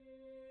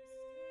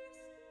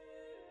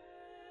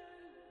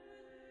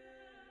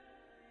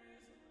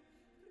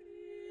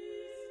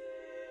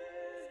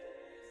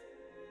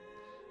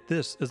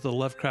This is the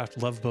Lovecraft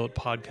Love Boat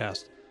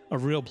podcast, a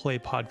real play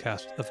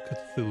podcast of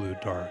Cthulhu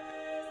Dark.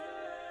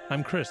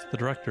 I'm Chris, the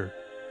director,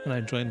 and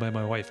I'm joined by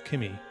my wife,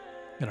 Kimmy,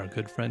 and our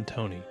good friend,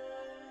 Tony.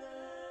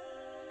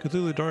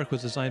 Cthulhu Dark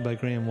was designed by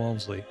Graham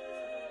Walmsley.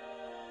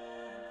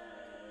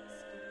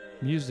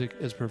 Music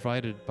is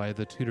provided by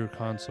the Tudor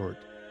Consort.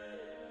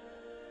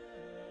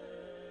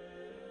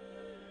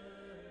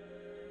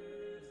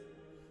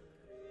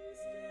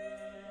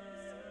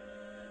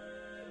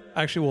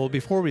 Actually, well,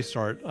 before we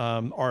start,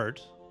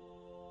 art.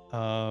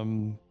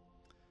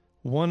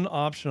 One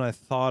option I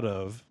thought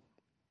of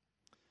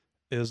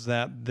is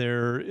that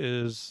there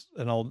is,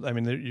 and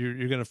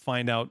you're going to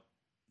find out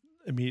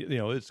immediately.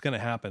 You know, it's going to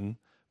happen,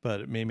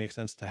 but it may make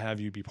sense to have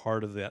you be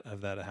part of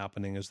that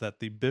happening. Is that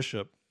the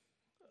bishop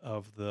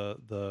of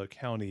the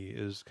county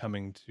is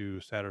coming to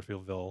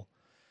Saterfieldville,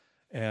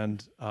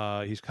 and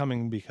he's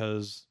coming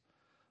because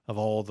of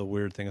all the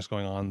weird things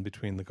going on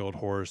between the goat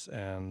horse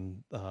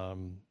and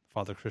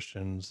Father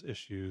Christian's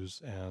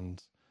issues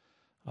and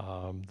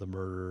the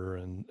murder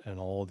and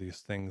all of these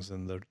things,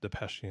 and the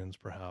Peshians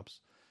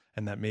perhaps,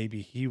 and that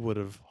maybe he would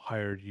have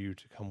hired you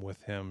to come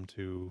with him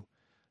to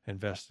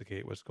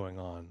investigate what's going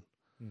on.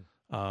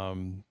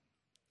 And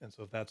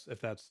so if that's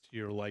to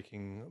your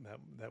liking,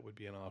 that would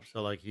be an option.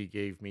 So like he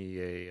gave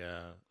me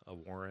a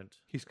warrant.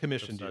 He's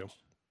commissioned you.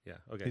 Yeah.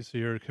 Okay. So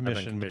you're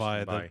commissioned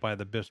by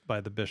the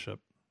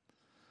bishop.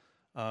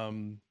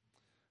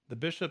 The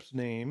bishop's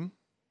name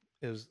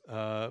is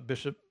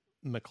Bishop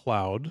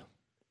McLeod.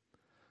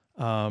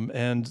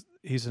 And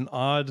he's an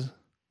odd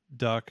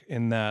duck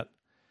in that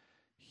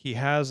he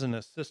has an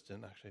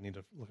assistant. Actually, I need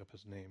to look up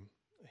his name.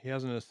 He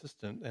has an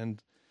assistant,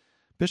 and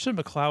Bishop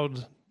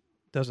McLeod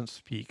doesn't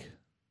speak.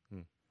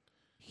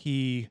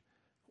 He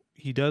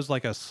does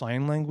like a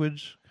sign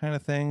language kind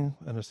of thing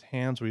on his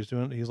hands, where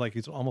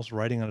he's almost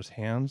writing on his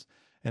hands,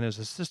 and his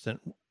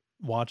assistant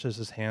watches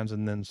his hands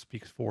and then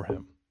speaks for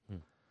him.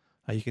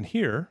 He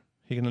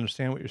can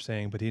understand what you're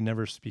saying, but he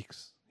never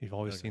speaks. You've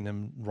always seen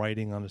him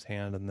writing on his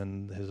hand and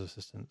then his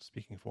assistant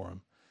speaking for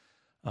him.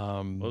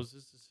 What was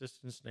his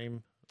assistant's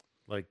name?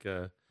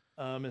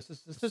 His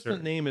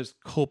assistant name is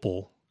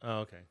Copel.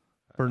 Oh, okay.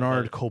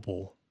 Bernard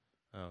Copel.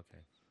 Oh,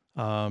 okay.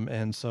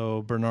 And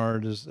so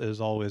Bernard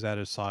is always at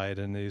his side,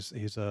 and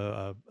he's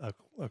a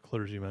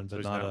clergyman, So but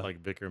he's not like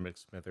Vicar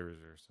McSmithers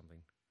or something.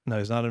 No,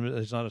 he's not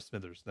a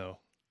Smithers. No.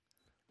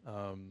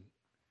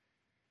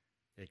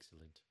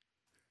 Excellent.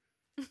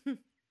 Let me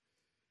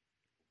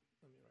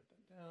write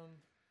that down.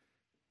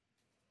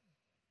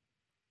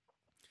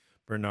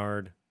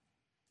 Bernard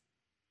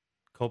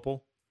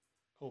Copel?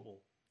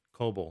 Copel.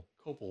 Copel.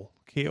 Kopell.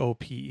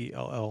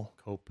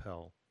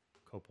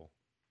 Copel.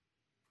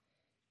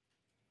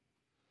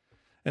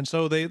 And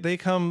so they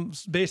come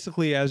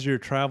basically as you're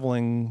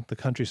traveling the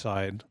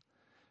countryside.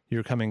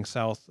 You're coming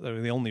south.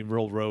 The only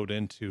real road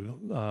into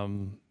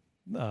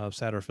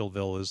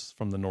Saterfieldville is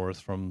from the north,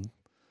 from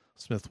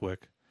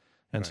Smithwick.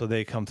 And so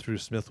they come through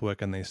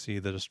Smithwick and they see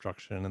the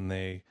destruction, and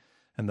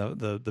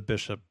the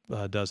bishop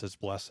does his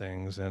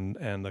blessings,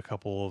 and a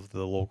couple of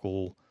the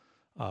local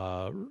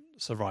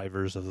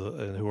survivors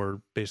who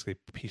are basically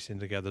piecing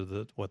together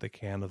what they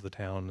can of the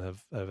town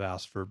have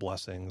asked for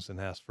blessings and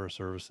asked for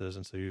services,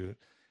 and so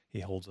he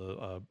holds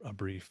a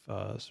brief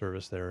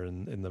service there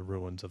in the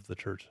ruins of the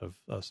church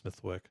of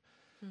Smithwick,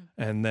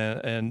 and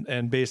then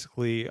and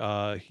basically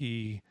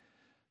he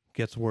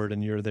gets word,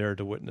 and you're there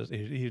to witness.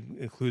 He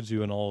includes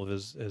you in all of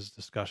his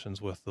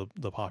discussions with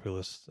the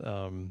populace.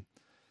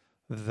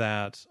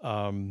 That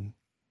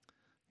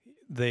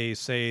they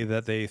say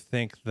that they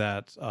think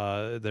that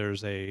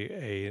there's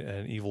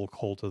an evil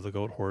cult of the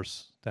goat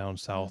horse down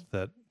south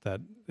that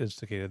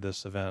instigated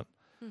this event,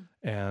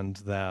 and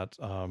that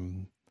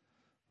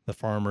the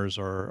farmers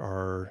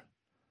are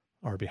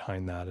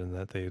behind that, and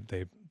that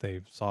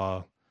they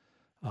saw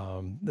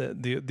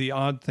the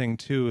odd thing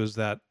too is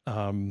that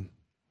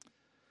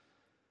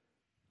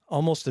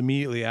almost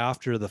immediately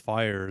after the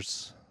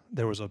fires,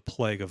 there was a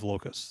plague of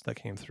locusts that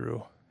came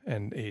through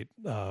and ate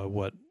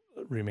what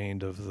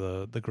remained of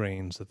the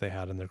grains that they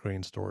had in their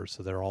grain stores.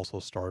 So they're also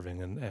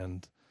starving,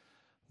 and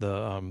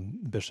the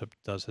bishop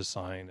does his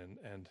sign,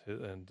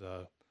 and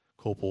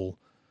Copel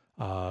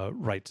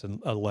writes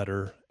a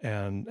letter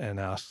and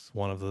asks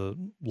one of the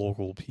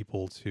local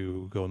people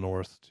to go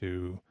north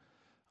to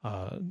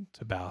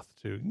Bath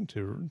to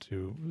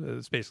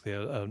it's basically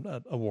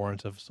a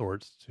warrant of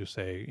sorts to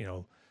say, you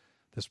know,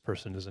 this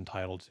person is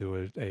entitled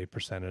to a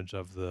percentage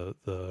of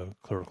the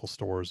clerical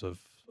stores of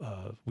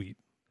wheat,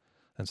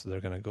 and so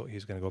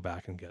he's going to go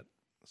back and get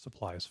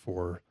supplies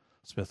for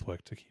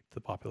Smithwick to keep the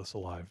populace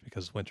alive,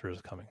 because winter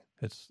is coming.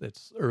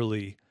 It's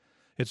early.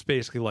 It's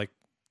basically like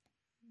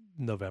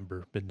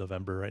mid-November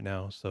right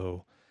now,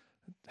 so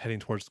heading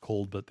towards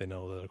cold, but they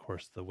know that of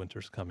course the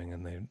winter's coming,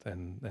 and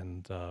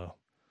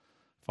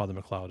Father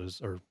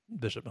McLeod or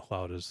Bishop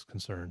McLeod is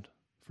concerned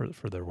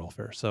for their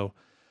welfare. So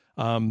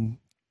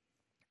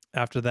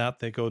after that,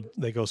 they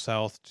go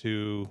south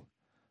to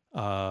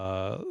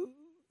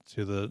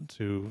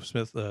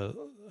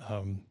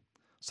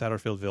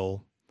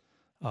Saterfieldville,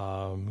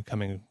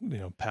 coming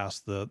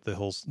past the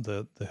hills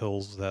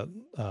that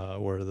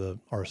where the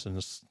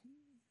arsonists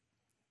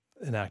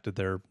enacted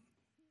their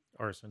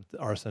Arson.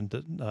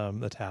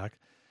 attack,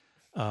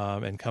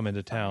 and come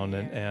into town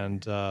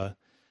and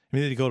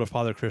immediately go to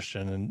Father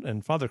Christian,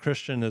 and Father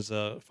Christian is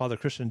Father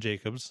Christian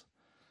Jacobs.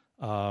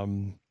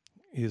 You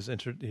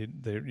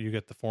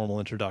get the formal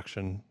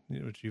introduction,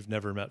 which you've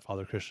never met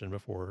Father Christian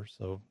before,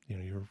 so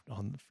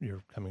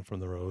you're coming from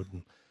the road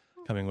and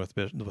coming with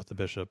the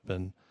bishop,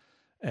 and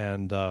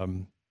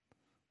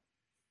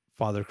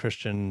Father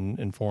Christian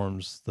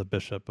informs the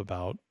bishop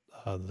about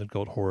the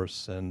goat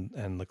horse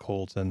and the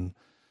colt, and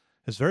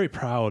is very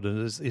proud, and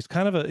he's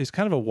kind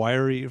of a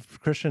wiry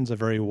Christian's a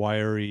very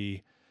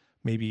wiry,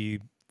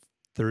 maybe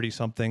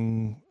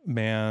 30-something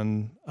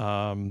man,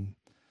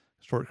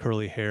 short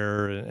curly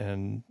hair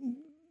and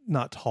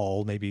not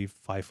tall, maybe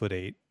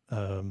 5'8",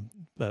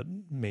 but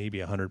maybe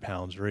 100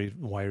 pounds, very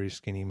wiry,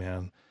 skinny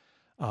man,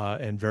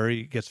 and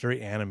gets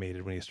very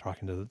animated when he's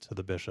talking to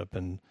the bishop,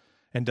 and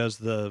does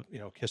the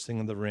kissing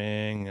in the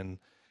ring, and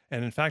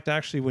in fact,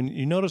 actually, when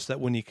you notice that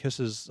when he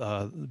kisses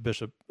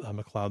Bishop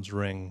McLeod's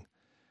ring,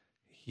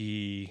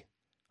 he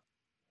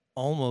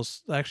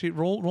almost actually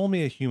roll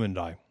me a human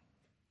die.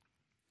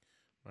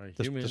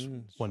 Just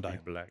one die.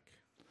 Black.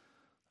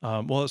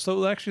 Well,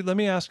 so actually, let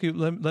me ask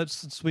you.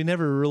 Since we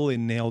never really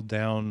nailed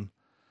down,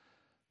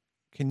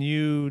 can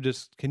you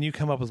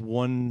come up with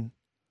one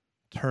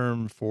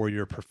term for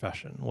your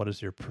profession? What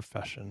is your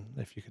profession?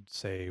 If you could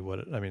say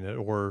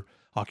or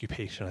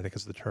occupation, I think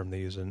is the term they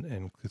use in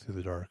Clue Through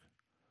the Dark.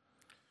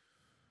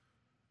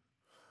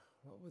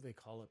 What would they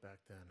call it back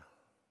then?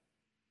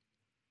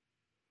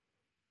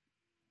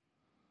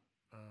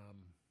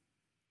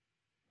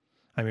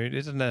 I mean, it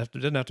doesn't have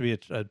to be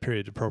a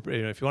period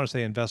appropriate. If you want to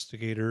say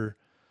investigator,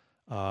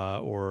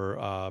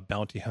 or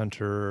bounty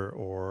hunter,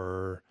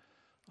 or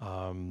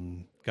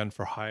gun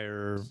for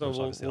hire. So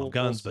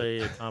we'll say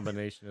a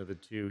combination of the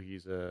two.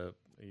 He's a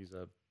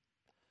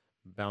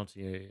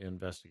bounty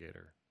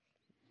investigator.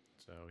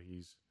 So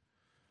he's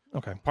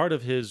okay. Part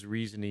of his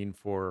reasoning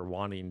for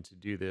wanting to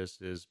do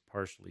this is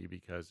partially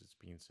because it's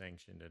being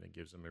sanctioned and it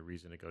gives him a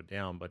reason to go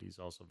down. But he's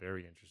also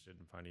very interested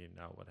in finding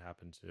out what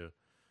happened to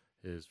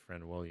his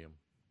friend William.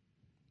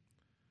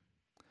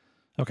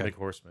 Okay. Big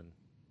horseman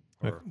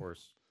or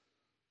horse.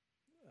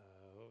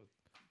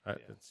 Yeah.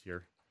 It's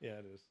here. Yeah,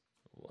 it is.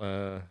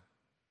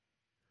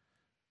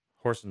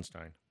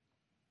 Horsenstein.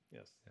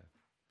 Yes.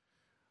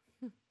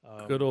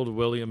 Yeah. Good old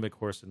William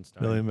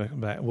McHorsenstein.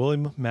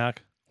 William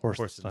Mac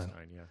Horsenstein.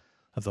 Yeah.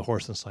 Of the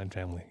Horsenstein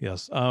family.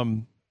 Yes.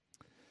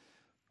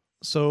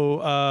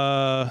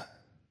 So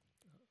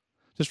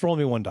just roll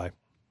me one die.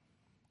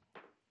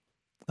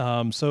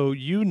 So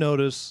you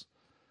notice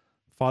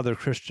Father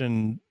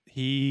Christian,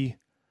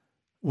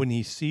 when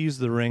he sees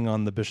the ring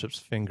on the bishop's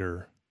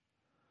finger,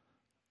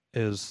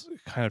 is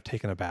kind of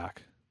taken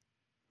aback.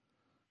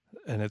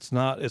 And it's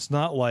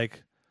not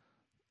like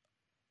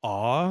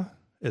awe,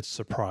 it's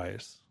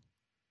surprise.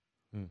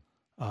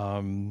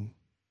 And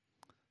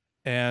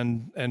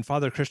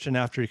Father Christian,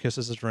 after he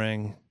kisses his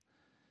ring,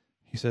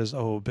 he says,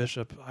 "Oh,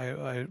 Bishop,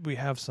 we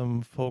have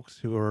some folks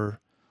who are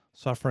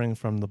suffering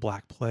from the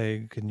Black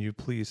Plague. Can you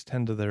please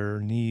tend to their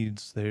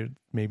needs?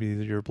 Maybe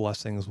your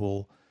blessings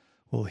will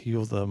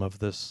heal them of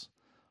this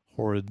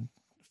horrid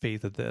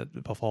fate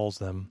that befalls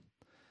them."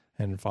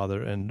 And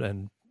Father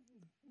and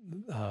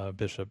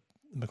Bishop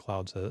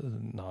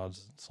McLeod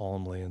nods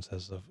solemnly and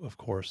says, "Of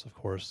course.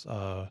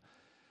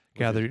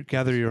 Gather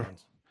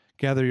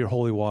your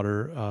holy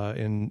water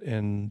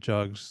in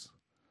jugs,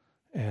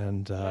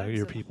 and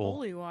your people."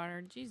 Holy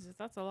water, Jesus,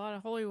 that's a lot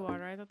of holy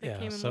water. I thought they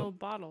came in little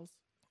bottles.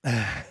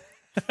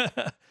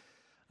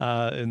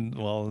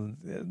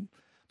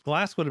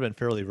 Glass would have been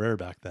fairly rare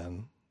back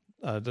then,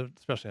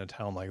 especially in a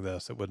town like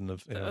this. It wouldn't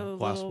have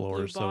glass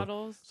blowers,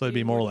 so it'd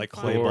be more like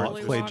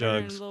clay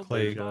jugs,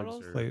 clay,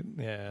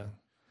 yeah.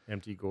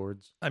 Empty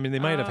gourds. I mean, they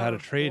might have had a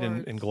trade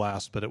in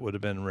glass, but it would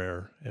have been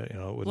rare. It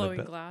wouldn't blowing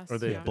have been glass, or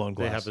blown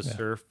glass. They have a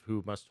serf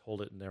who must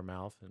hold it in their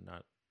mouth and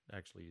not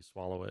actually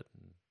swallow it.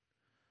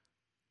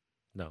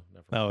 No,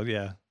 never. Oh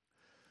yeah,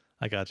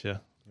 I got you.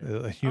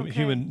 Yeah. A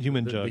human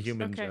jug. The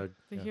human jug.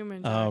 The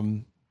human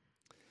jug.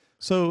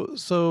 So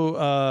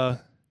that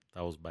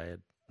was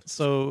bad.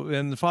 So,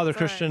 and Father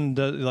Christian,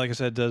 like I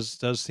said,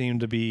 does seem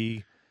to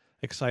be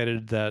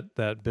excited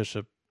that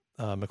Bishop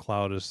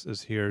McLeod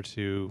is here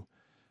to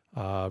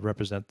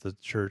represent the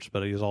church,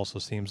 but he also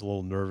seems a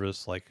little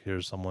nervous. Like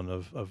here's someone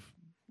of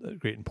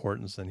great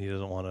importance, and he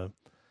doesn't want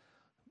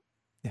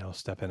to,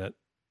 step in it,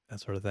 that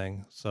sort of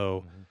thing.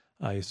 So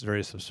he's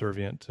very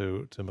subservient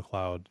to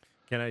McLeod.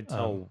 Can I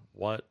tell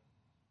what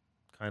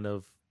kind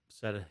of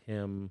set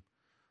him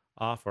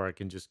off, or I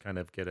can just kind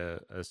of get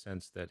a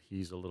sense that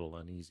he's a little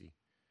uneasy,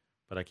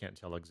 but I can't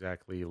tell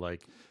exactly.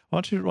 Like,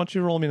 why don't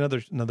you roll me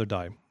another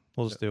die?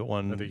 We'll just do it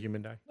one. Another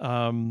human die.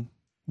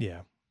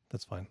 Yeah,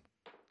 that's fine.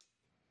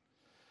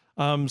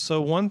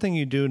 So one thing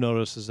you do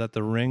notice is that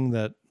the ring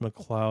that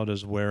McLeod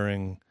is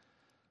wearing,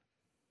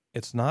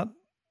 it's not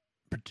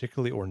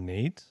particularly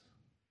ornate,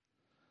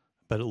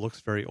 but it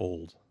looks very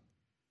old.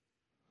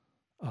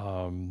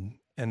 And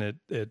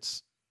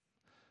it's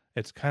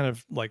kind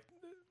of like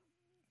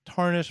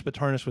tarnished, but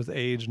tarnished with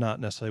age, not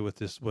necessarily with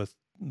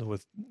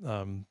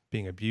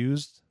being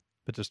abused,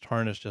 but just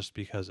tarnished just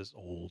because it's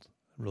old,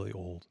 really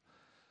old.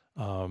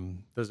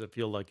 Does it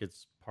feel like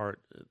it's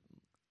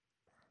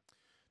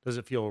does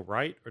it feel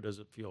right or does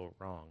it feel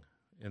wrong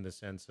in the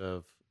sense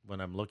of when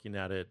I'm looking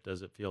at it,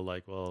 does it feel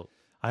like, well,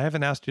 I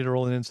haven't asked you to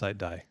roll an insight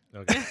die.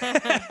 Okay.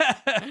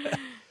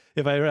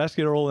 If I ask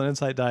you to roll an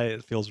insight die,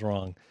 it feels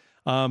wrong.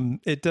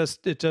 It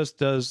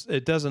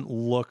doesn't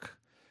look,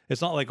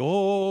 it's not like,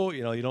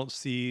 you don't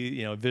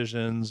see,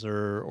 visions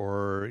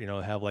or,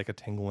 have like a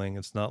tingling.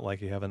 It's not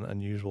like you have an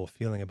unusual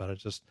feeling about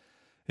it.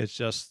 The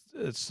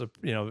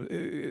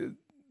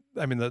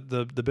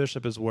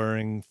bishop is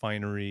wearing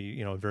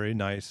finery, very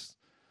nice,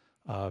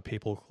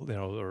 papal,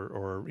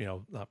 or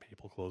not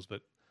papal clothes,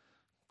 but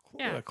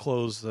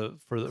clothes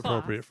for the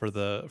appropriate for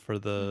the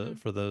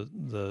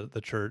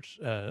church,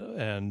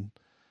 and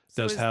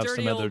so does have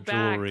some other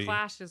jewelry.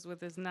 Clashes with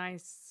his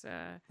nice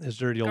his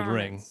dirty old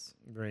garments.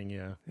 Ring,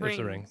 yeah, it's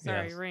a ring.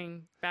 Sorry, yes.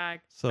 Ring,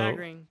 bag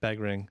ring, bag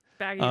ring.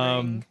 baggy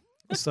ring.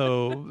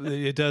 So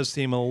it does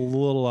seem a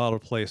little out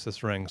of place,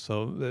 this ring.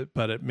 So,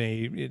 but it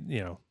may,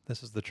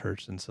 this is the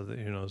church, and so that,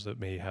 who knows, it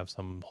may have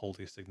some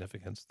holy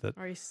significance that.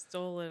 Or he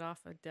stole it off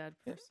a dead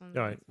person.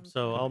 All right,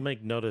 so I'll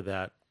make note of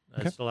that.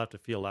 Okay. I still have to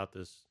feel out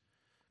this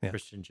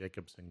Christian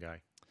Jacobson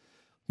guy.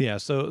 Yeah.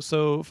 So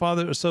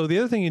Father. So the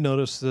other thing you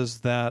notice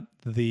is that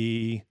so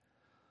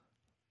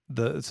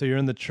you're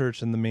in the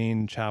church, in the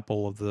main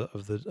chapel of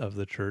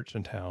the church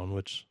in town,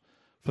 which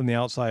from the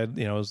outside,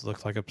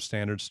 looks like a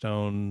standard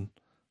stone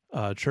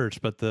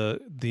church, but the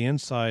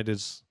inside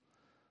is,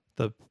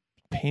 the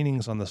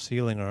paintings on the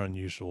ceiling are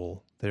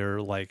unusual.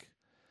 They're like,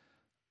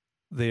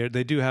 they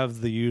do have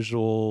the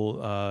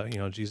usual,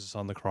 Jesus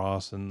on the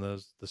cross and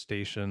the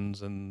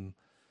stations and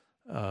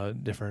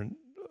different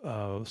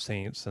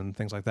saints and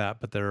things like that.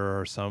 But there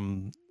are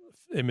some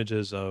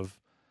images of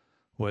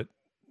what,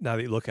 now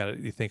that you look at it,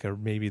 you think are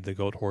maybe the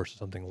goat horse or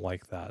something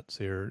like that.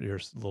 So you're a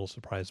little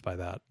surprised by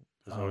that.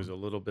 There's always a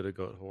little bit of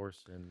goat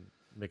horse and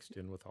mixed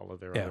in with all of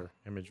their other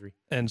imagery.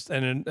 And that's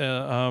an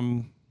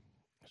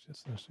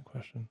interesting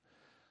question.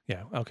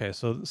 Yeah. Okay.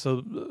 So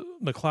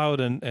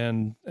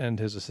McLeod and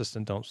his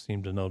assistant don't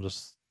seem to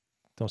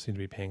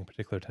be paying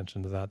particular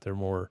attention to that. They're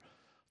more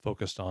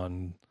focused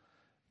on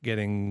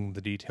getting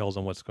the details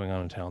on what's going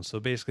on in town. So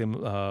basically,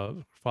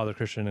 Father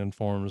Christian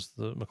informs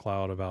the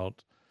McLeod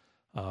about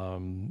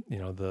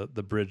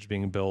the bridge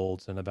being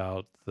built, and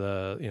about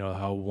the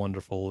how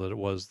wonderful that it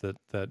was that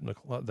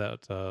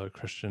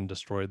Christian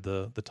destroyed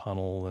the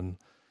tunnel and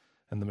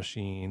the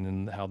machine,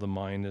 and how the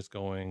mine is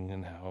going,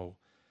 and how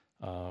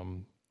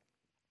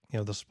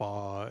the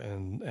spa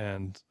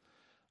and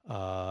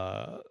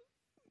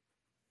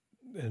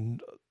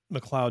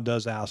McLeod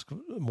does ask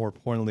more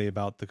pointedly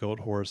about the goat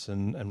horse,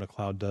 and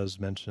McLeod does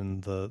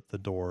mention the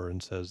door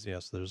and says,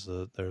 yes, there's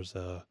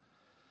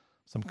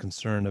some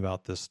concern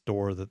about this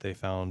door that they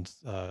found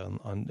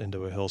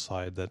into a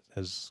hillside that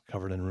is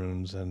covered in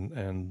ruins,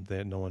 and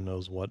no one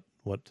knows what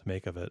to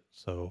make of it.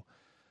 So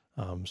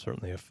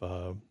certainly if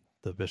the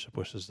bishop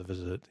wishes to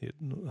visit it,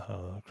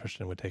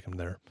 Christian would take him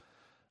there.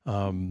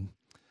 In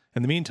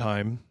the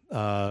meantime,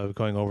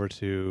 going over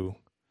to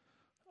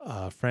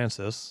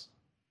Frances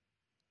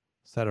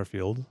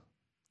Saterfield,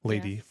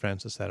 Lady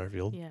Frances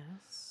Saterfield.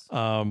 Yes.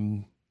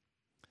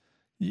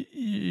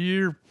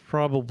 You're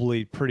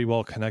probably pretty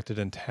well connected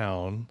in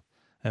town,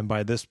 and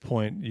by this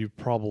point, you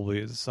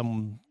probably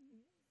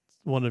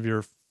one of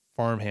your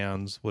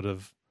farmhands would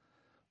have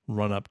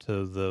run up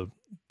to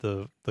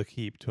the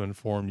keep to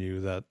inform you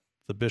that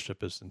the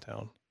bishop is in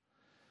town,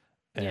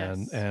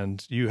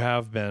 and you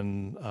have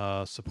been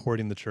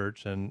supporting the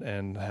church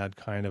and had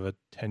kind of a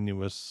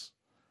tenuous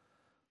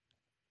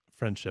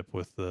friendship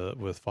with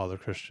Father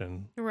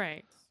Christian,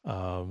 right?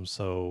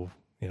 So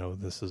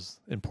this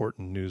is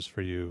important news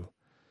for you.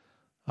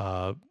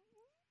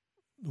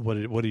 What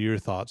are your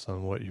thoughts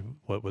on what's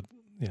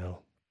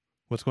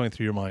going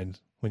through your mind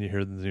when you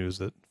hear the news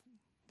that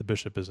the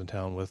bishop is in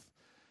town with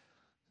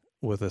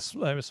a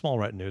small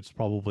retinue? It's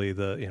probably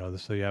so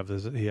you have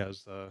he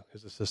has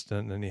his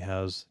assistant, and he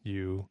has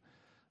you,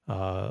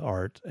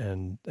 Art,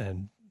 and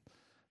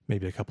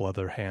maybe a couple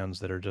other hands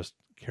that are just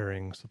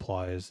carrying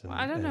supplies. And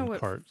I don't know what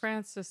carts.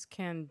 Francis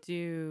can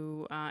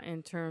do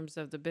in terms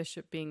of the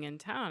bishop being in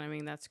town. I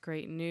mean, that's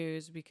great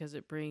news because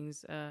it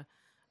brings a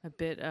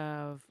bit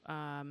of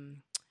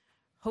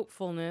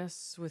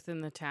hopefulness within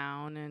the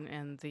town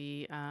and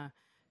the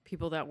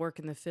people that work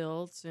in the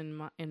fields,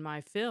 in my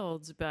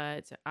fields.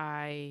 But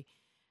I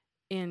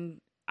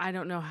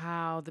don't know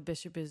how the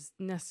bishop is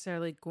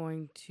necessarily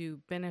going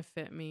to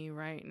benefit me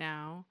right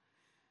now.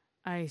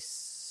 I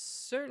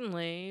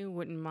certainly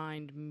wouldn't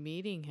mind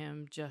meeting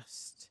him.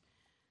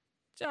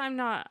 I'm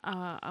not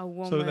a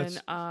woman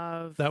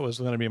of. That was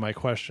going to be my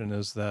question.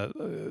 Is that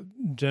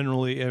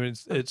generally? I mean,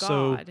 it's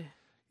God. So.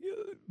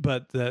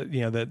 But that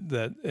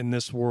that in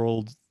this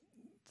world,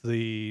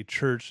 the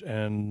church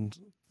and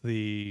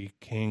the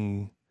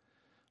king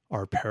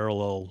are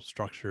parallel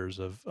structures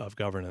of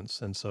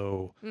governance, and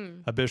so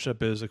Mm. a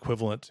bishop is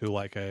equivalent to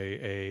like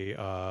a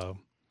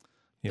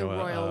The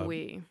royal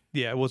we.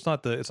 yeah. Well, it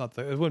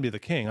wouldn't be the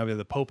king. I mean,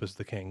 the pope is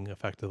the king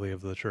effectively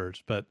of the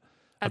church, but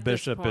a At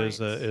this bishop point.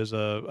 is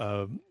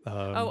Oh,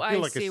 You're I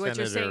like a see what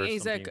you're senator saying. or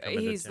He's something coming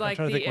to he's town. like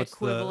trying to the think what's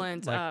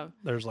equivalent like, of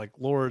there's like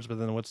lords, but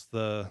then what's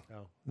the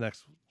Oh,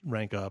 next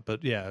rank up?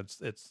 But yeah,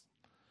 it's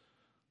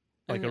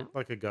like an-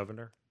 like a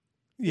governor,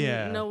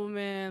 yeah.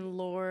 noblemen,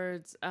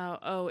 lords.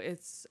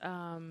 It's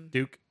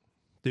duke.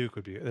 Duke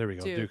would be there. We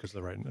go. Duke. Duke is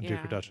the right. Duke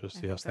yeah, or Duchess. I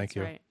think Yes, thank that's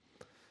you. right.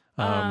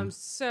 Um,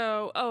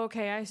 So,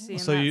 okay, I see. In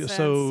so that you- sense.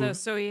 so,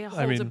 so he I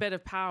holds a mean- bit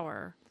of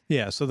power.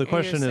 yeah. So the And you're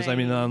question is, I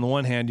mean, saying- on the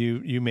one hand,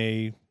 you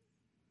may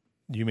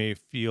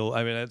feel.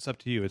 I mean, it's up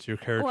to you. It's your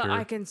character. Well,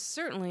 I can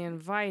certainly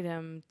invite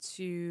him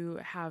to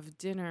have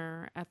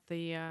dinner at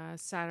the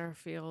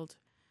Saterfield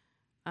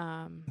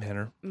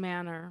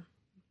manner.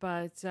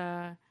 but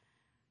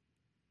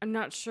I'm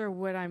not sure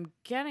what I'm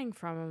getting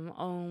from him.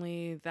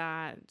 Only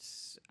that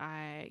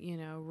I,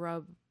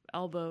 rub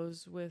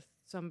elbows with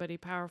somebody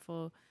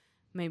powerful.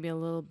 Maybe a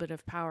little bit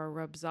of power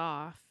rubs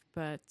off,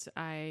 but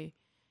I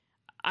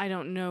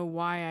don't know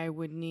why I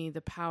would need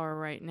the power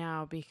right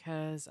now,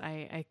 because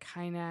I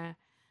kind of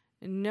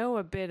know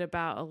a bit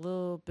about a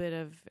little bit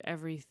of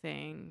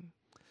everything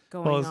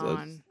going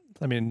on.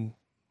 I mean,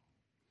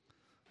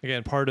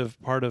 again, part of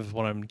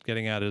what I'm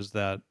getting at is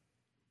that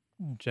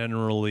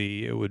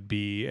generally it would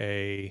be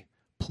a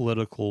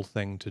political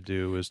thing to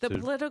do. Is The to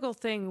political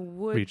thing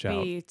would reach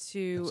out be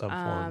to some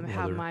form or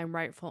have other. my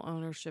rightful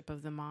ownership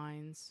of the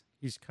mines.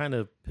 He's kind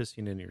of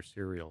pissing in your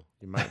cereal.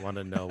 You might want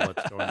to know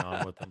what's going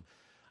on with him.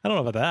 I don't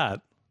know about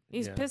that.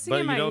 He's Yeah. pissing But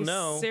in you my don't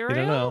know. You cereal. You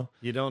don't know.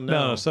 You don't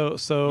know. No,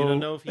 so You don't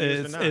know if he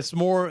is or not.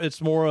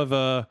 it's more of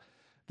a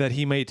that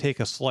he may take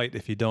a slight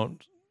if you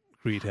don't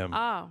greet him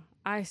Oh,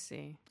 I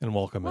see. and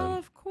welcome Well, him.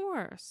 of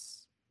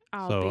course.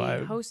 I'll So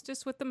be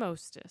hostess with the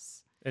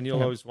mostess. And you'll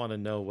Okay. always want to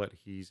know what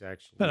he's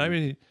actually But I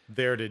mean,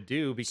 there to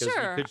do, because he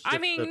Sure. could shift I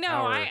mean, the no,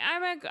 power.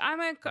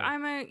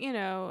 I'm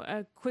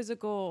a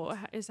quizzical,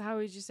 is how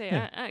would you say,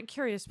 a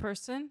curious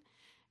person.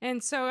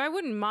 And so I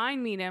wouldn't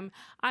mind meeting him.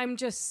 I'm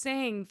just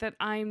saying that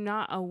I'm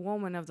not a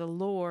woman of the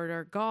Lord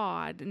or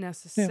God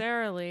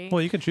necessarily.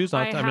 well, you can choose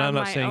not to. I mean, I'm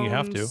not saying you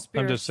have to.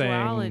 I'm just saying,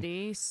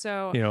 spirituality,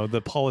 so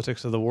the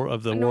politics of the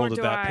world Nor at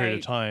do that period I-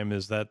 of time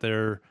is that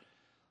they're,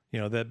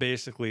 that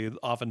basically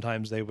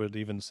oftentimes they would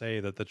even say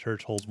that the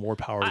church holds more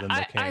power than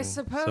the king. I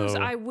suppose So-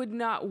 I would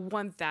not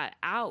want that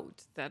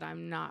out, that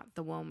I'm not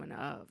the woman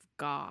of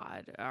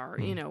God, or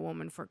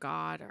woman for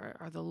God,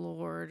 or the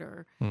Lord,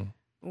 or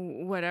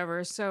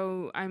whatever.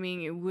 So I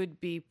mean, it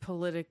would be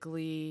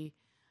politically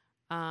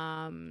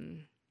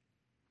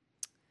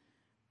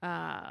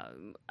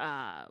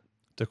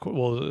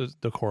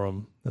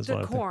decorum is what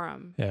I think.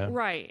 decorum. Yeah.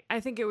 Right. I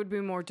think it would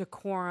be more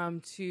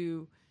decorum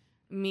to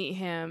meet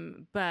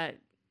him, but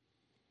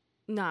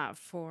not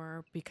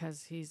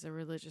because he's a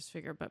religious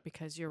figure, but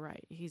because you're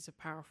right, he's a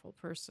powerful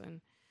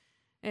person.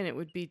 And it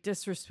would be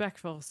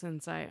disrespectful,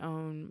 since I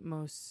own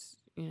most,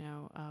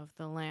 of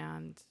the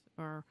land,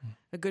 or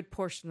a good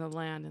portion of the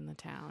land in the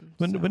town.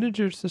 When did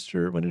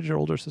your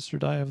older sister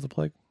die of the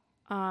plague?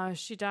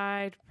 She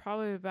died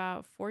probably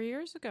about 4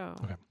 years ago.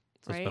 Okay.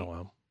 So it's been a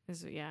while.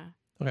 Is it? Yeah.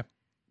 Okay.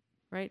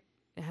 Right.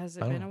 Has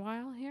it I don't been know. a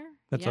while here?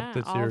 That's yeah.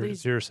 that's all your, these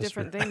it's your sister.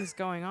 different things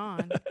going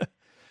on.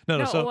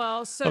 No, so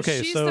well, so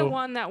okay, she's so- the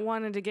one that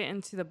wanted to get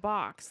into the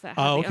box. That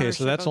had oh, the okay. So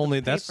ownership that's of the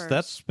only papers.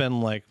 that's been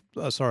like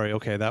sorry.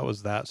 Okay, that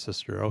was that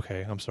sister.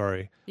 Okay, I'm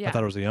sorry. Yeah. I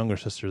thought it was the younger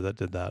sister that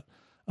did that.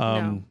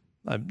 No.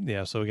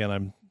 Yeah. So again,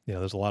 I'm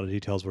there's a lot of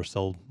details we're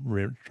still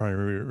trying to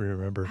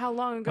remember. How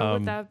long ago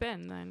would that have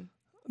been then?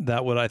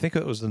 I think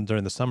it was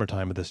during the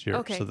summertime of this year.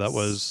 Okay, So that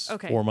was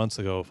okay. 4 months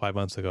ago, 5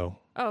 months ago.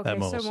 Oh, okay. at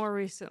So most. more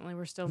recently,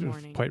 we're still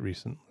mourning. Quite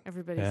recent.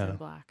 Everybody's yeah. in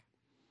black.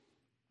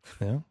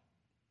 Yeah.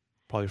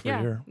 Probably for Yeah.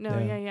 a year. No.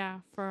 Yeah.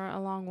 For a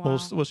long while.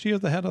 Well, was she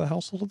the head of the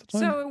household at the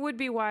time? So it would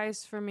be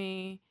wise for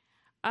me.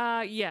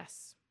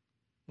 Yes.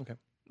 Okay.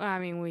 I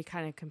mean, we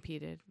kind of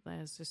competed,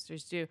 as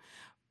sisters do,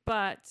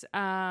 but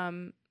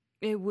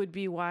it would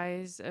be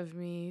wise of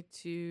me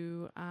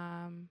to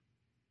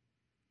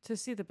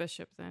see the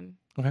bishop then.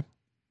 Okay.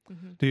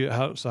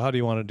 Mm-hmm. How do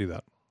you want to do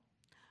that?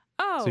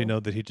 Oh, So you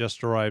know that he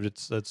just arrived.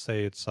 Let's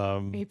say it's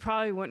he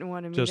probably wouldn't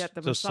want to meet just- at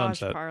the just massage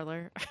sunset.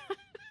 parlor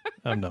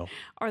no,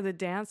 or the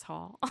dance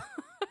hall.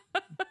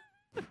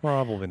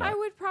 probably not. I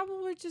would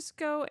probably just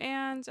go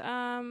and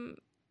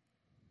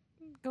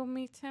go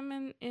meet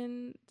him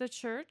in the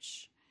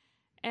church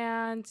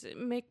and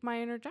make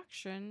my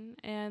introduction,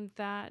 and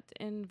that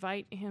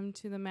invite him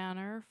to the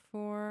manor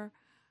for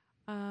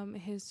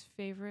his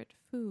favorite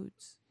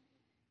foods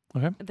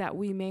Okay. that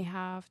we may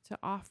have to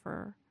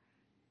offer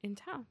in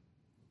town.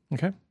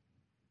 Okay.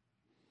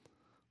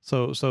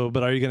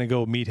 But are you going to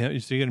go meet him?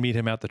 So you're going to meet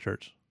him at the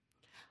church?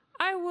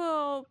 I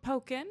will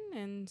poke in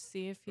and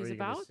see if Or he's are you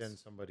gonna about. send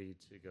somebody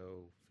to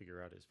go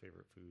figure out his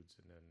favorite foods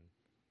and then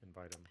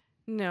invite him?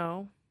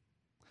 No.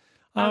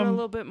 I'm a Um,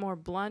 little bit more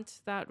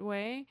blunt that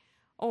way.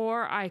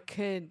 Or I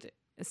could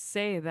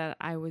say that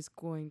I was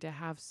going to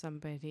have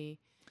somebody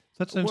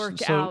That's work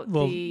interesting. out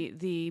Well,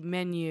 the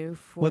menu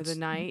for the let's-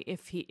 night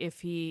if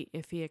he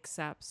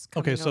accepts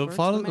coming okay, so over to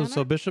the manor.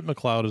 so Bishop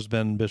McLeod has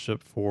been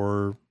bishop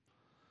for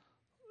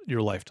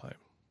your lifetime,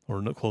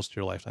 or close to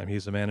your lifetime.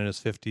 He's a man in his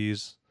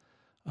 50s,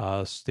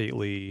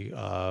 stately,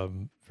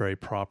 very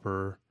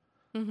proper,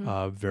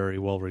 very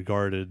well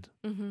regarded.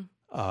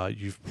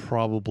 You've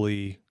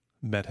probably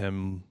met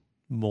him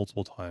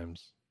multiple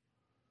times,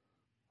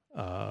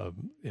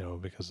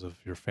 because of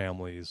your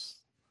family's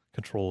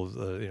control of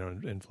the,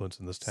 influence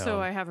in this town. So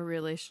I have a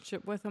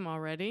relationship with him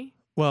already.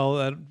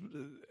 Well,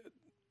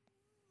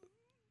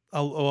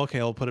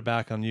 I'll put it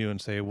back on you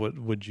and say, what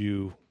would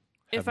you?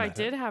 If I met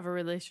him? did have a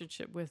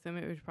relationship with him,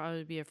 it would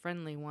probably be a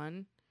friendly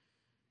one.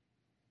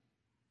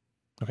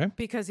 Okay.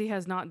 Because he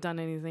has not done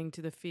anything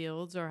to the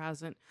fields or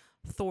hasn't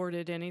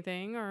thwarted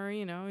anything, or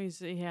he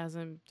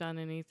hasn't done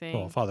anything.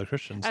 Well, Father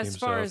Christian seems as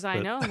far to as I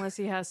know, unless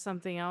he has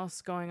something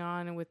else going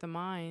on with the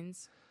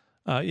mines.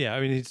 Yeah,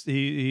 I mean,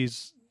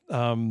 he's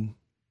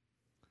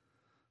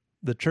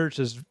the church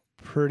is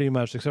pretty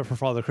much, except for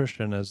Father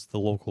Christian as the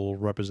local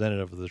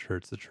representative of the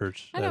church. The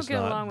church I don't has get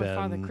not along with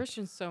Father been-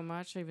 Christian so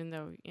much, even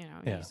though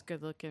Yeah. he's a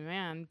good-looking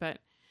man. But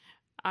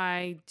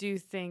I do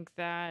think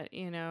that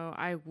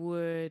I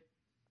would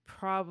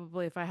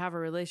probably, if I have a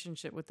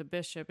relationship with the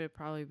bishop, it'd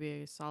probably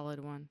be a solid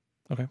one.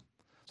 Okay,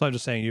 so I'm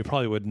just saying you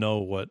probably would know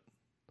what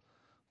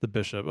the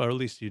bishop, or at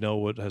least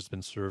what has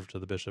been served to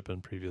the bishop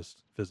in previous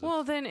visits.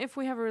 Well, then if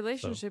we have a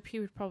relationship, he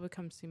would probably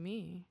come see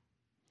me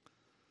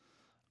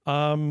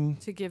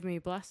to give me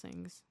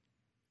blessings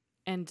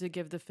and to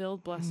give the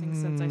field blessings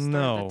since I started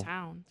no. the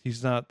town.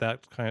 He's not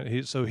that kind.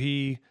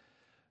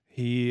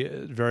 He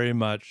very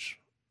much,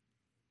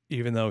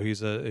 even though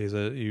he's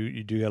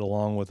you do get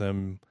along with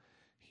him.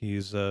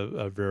 He's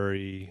a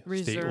very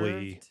stately.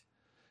 Reserved.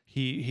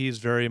 He's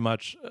very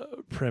much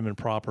prim and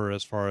proper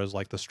as far as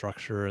like the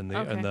structure and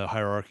the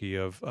hierarchy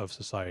of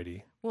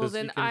society. Well, Does he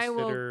then I will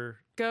consider-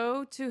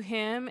 go to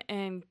him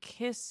and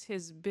kiss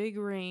his big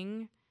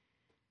ring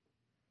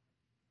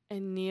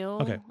and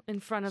kneel in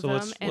front of So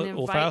him and invite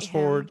we'll fast him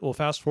forward. We'll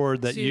fast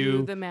forward that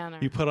to the manor.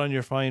 you put on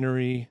your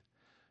finery,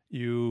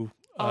 you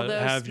All those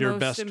have your most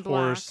best in black.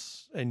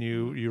 horse, and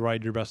you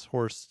ride your best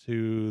horse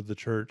to the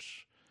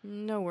church,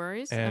 No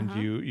worries. and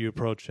you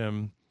approach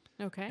him.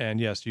 Okay. And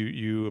yes,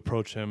 you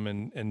approach him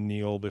and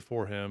kneel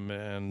before him,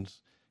 and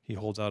he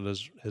holds out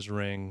his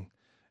ring,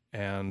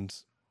 and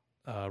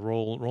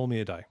roll me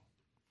a die.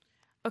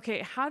 Okay,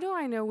 how do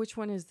I know which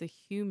one is the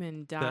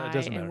human die That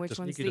doesn't matter. and which Just-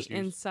 one's you the can just use-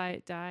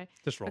 insight die?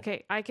 Just roll.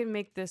 Okay, I can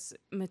make this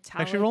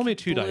metallic. Actually, roll me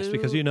 2 dice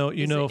because blue you is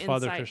the know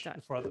Father insight Christian,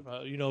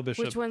 die.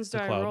 Bishop. Which ones do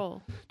I McLeod.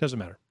 roll? Doesn't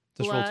matter.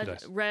 Just roll 2 Blood,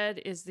 dice.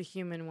 red is the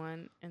human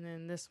one, and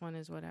then this one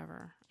is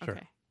whatever. Sure.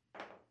 Okay.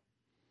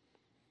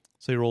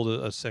 So you rolled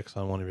a 6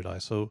 on one of your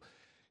dice. So,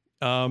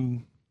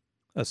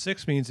 a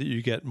 6 means that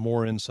you get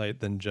more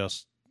insight than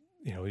just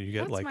you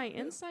get What's like my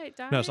insight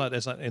die? no, it's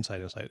not insight.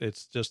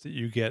 It's just that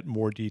you get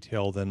more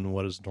detail than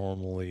what is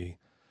normally.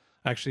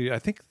 Actually, I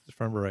think if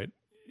I remember right,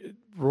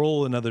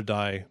 roll another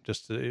die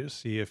just to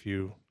see if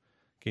you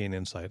gain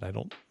insight. I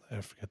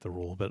forget the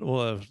rule, but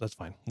that's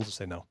fine. We'll just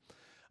say no.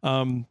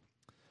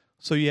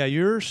 So yeah,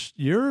 you're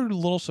a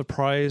little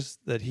surprised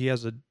that he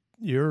has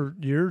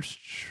you're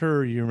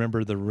sure you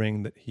remember the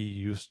ring that he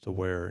used to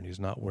wear and he's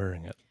not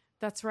wearing it.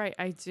 That's right,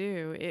 I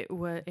do.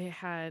 It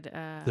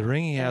had The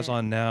ring he has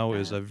on now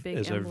is a big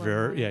is a emblem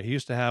very on yeah. it. He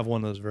used to have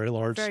one of those very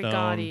large very stone.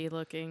 gaudy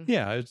looking.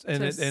 Yeah, it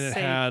to say-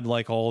 had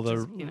like all the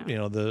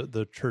just,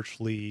 the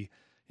churchly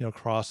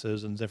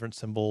crosses and different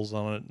symbols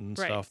on it and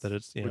Right. stuff that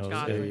it's Which is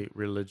godly. a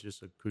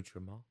religious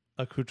accoutrement.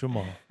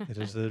 accoutrement. It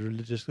is a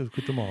religious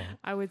accoutrement.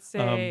 I would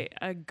say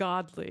a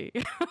godly,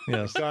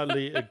 Yes,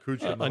 Godly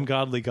accoutrement.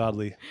 ungodly,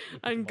 godly.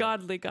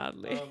 ungodly.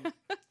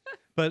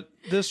 But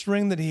this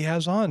ring that he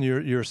has on,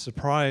 you're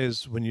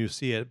surprised when you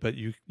see it, but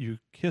you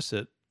kiss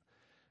it,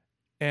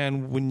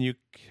 and when you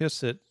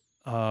kiss it,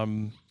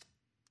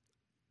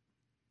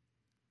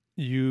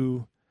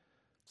 you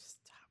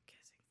Stop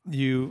kissing.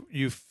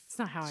 you It's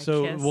not how I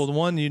so kiss. well the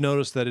one you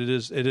notice that it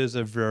is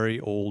a very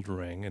old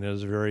ring, and it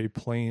is a very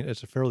plain.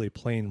 It's a fairly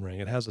plain ring.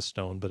 It has a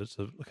stone, but it's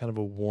a kind of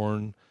a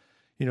worn,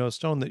 a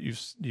stone that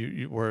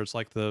you where it's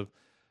like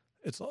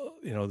it's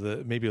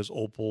the maybe it was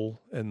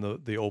opal, and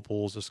the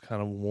opal is just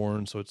kind of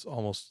worn, so it's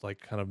almost like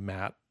kind of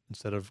matte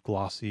instead of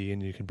glossy,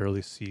 and you can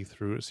barely see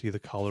the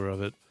color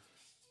of it.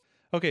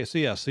 Okay, so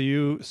yeah,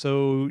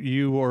 so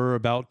you are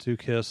about to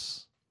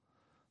kiss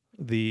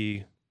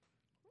the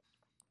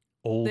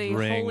old the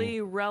ring,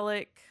 holy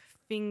relic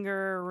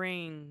finger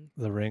ring.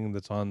 the ring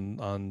that's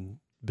on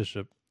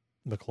Bishop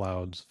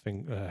McLeod's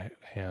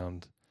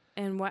hand.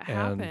 And what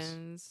And-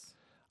 happens?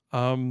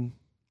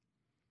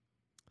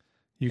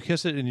 You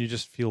kiss it and you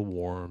just feel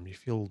warm. You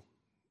feel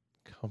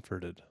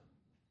comforted,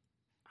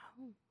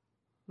 Oh,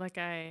 like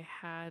I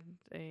had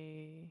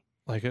a.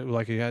 like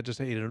I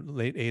just ate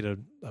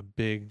a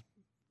big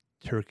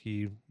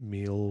turkey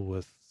meal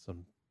with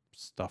some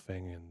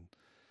stuffing and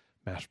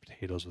mashed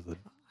potatoes with a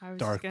I was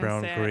dark just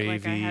gonna brown say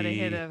like I had a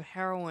hit gravy. of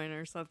heroin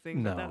or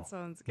something, but that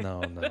sounds good.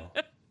 No.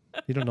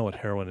 You don't know what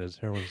heroin is.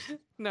 Heroin's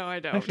No, I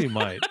don't. actually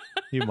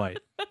you might.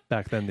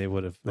 Back then they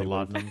would have. The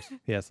laudanums.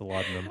 Yes, the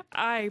laudanum.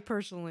 I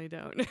personally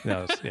don't.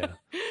 Yes, yeah.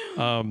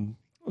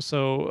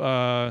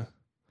 So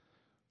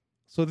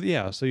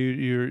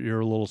you're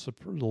a little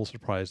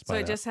surprised So by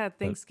I that. just had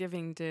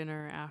Thanksgiving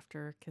dinner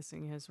after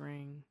kissing his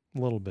ring. A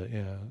little bit,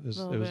 yeah. It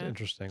Little was bit.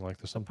 interesting. Like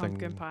there's something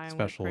Pumpkin pie and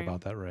special whipped cream.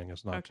 about that ring.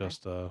 It's not Okay.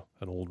 just an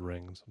old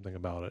ring. Something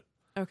about it.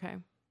 Okay.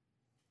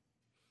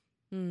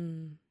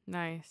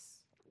 Nice.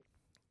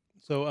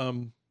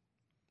 So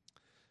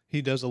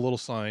he does a little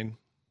sign,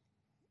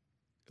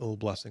 a little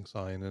blessing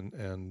sign,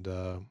 and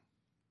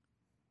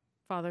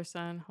Father,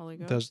 Son, Holy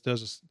Ghost.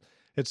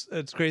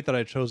 it's great that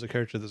I chose a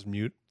character that's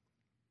mute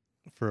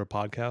for a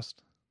podcast.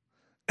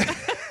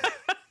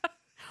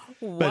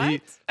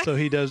 What? But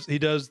he does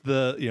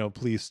the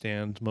please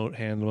stand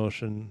hand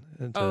motion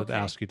and to Okay.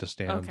 ask you to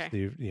stand. Okay.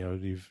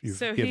 You've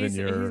So given he's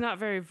your not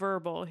very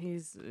verbal.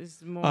 He's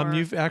more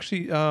you've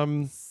actually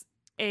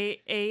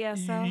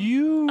ASL.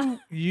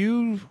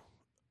 you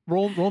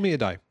roll me a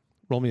die.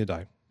 Roll me a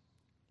die.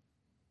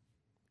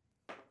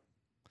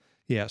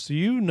 Yeah, so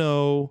you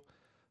know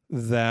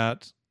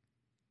that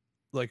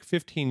like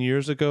 15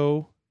 years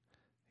ago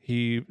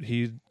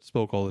he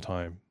spoke all the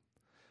time.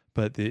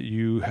 But that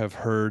you have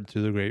heard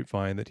through the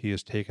grapevine that he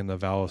has taken the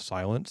vow of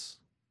silence.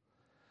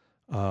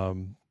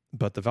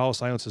 But the vow of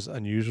silence is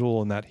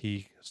unusual in that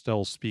he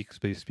still speaks,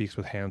 but he speaks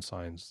with hand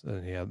signs,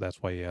 and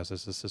that's why he has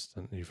his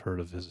assistant. You've heard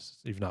of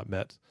you've not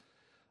met.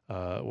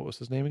 What was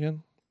his name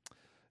again?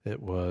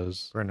 It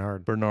was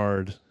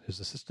Bernard, his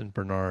assistant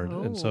Bernard,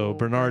 and so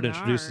Bernard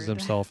introduces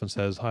himself and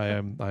says, "Hi,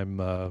 I'm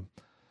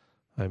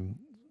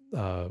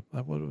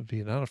what would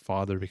be not a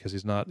father because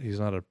he's not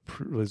a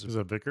Is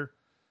a vicar.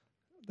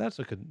 That's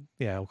a good,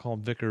 yeah. We'll call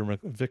him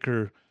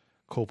Vicar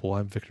Copel.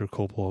 I'm Victor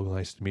Copel.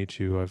 Nice to meet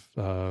you. I've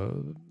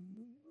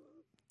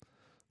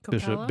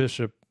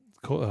Bishop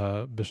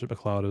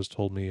McLeod has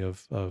told me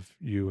of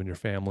you and your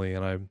family,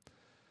 and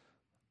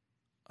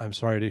I'm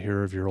sorry to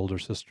hear of your older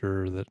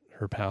sister, that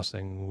her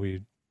passing.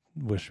 We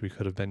wish we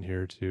could have been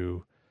here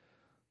to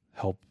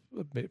help,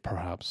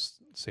 perhaps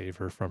save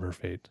her from her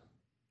fate.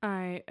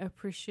 I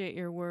appreciate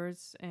your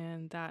words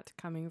and that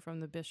coming from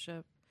the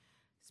bishop.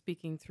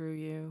 Speaking through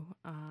you,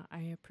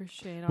 I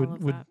appreciate all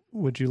of that.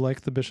 Would you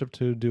like the bishop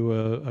to do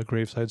a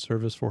graveside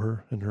service for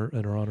her in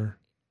her honor?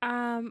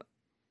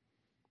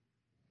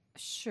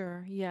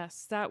 Sure.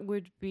 Yes, that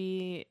would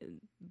be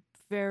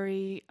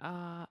very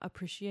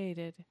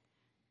appreciated.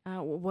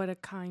 What a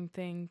kind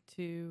thing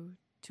to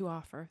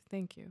offer.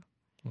 Thank you.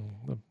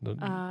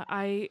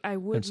 I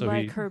would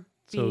like her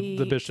So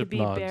the bishop to be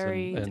nods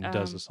buried, and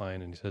does a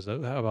sign, and he says, "How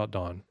about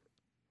dawn?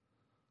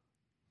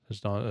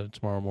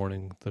 Tomorrow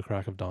morning, the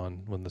crack of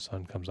dawn, when the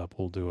sun comes up,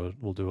 we'll do a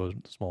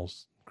small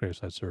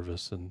graveside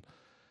service." And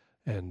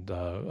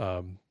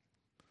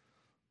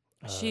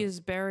she is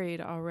buried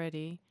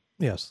already.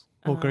 Yes.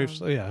 Well, graves.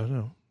 Yeah, I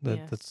know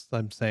yes. that's.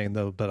 I'm saying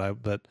though,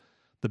 but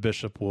the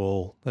bishop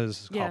will.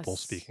 This is Koppel Yes,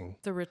 speaking.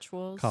 The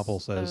rituals.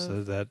 Koppel says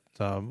that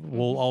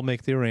I'll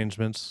make the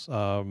arrangements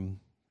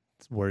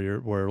where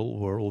it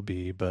will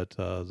be, but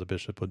the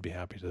bishop would be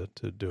happy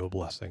to do a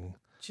blessing.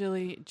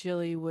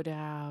 Jilly would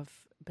have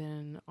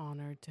been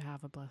honored to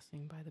have a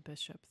blessing by the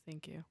bishop.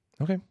 Thank you.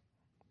 Okay.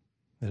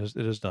 It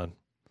is done.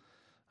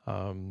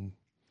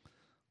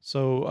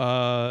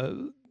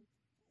 So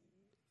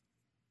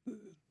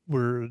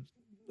we're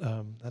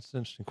that's an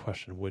interesting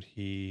question. Would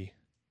he?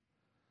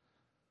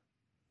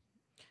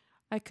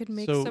 I could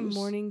make some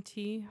morning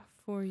tea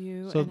for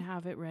you and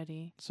have it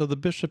ready. So the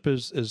bishop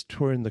is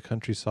touring the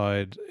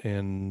countryside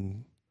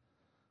in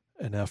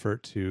an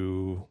effort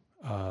to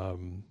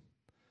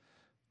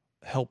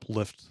help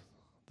lift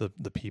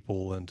the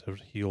people and to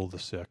heal the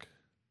sick,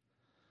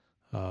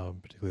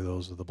 particularly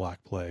those of the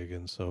Black Plague.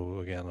 And so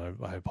again,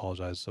 I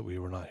apologize that we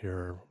were not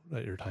here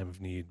at your time of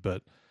need,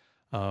 but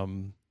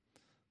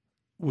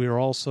we are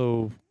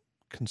also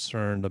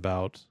concerned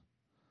about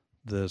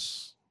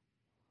this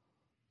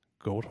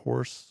goat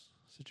horse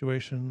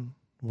situation.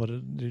 What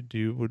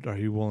are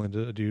you willing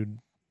to do? Do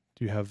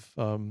you have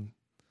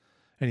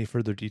any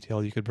further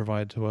detail you could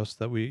provide to us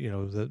that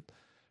that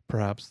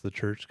perhaps the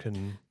church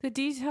can? The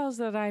details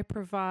that I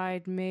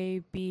provide may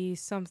be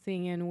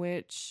something in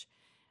which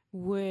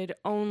would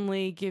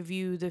only give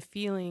you the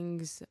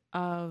feelings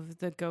of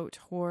the goat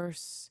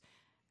horse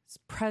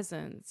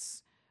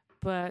presence,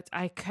 but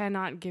I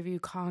cannot give you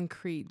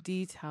concrete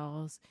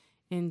details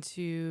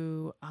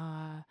into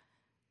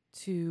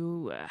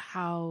to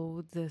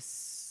how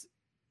this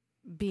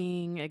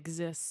being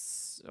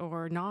exists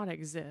or not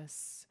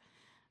exists,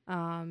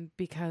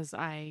 because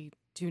I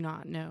do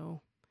not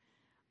know.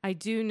 I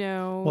do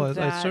know. Well,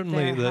 that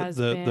certainly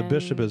the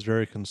bishop been... is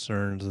very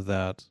concerned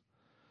that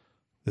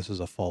this is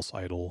a false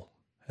idol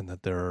and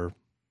that there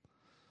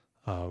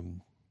are.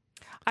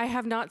 I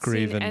have not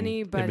seen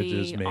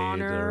anybody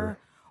honor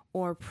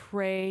or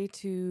pray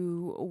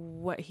to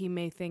what he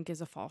may think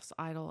is a false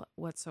idol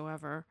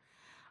whatsoever.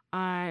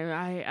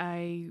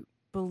 I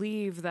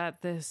believe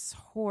that this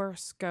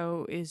horse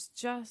go is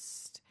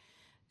just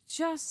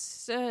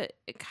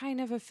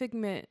kind of a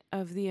figment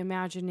of the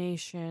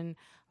imagination,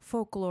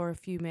 folklore,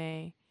 if you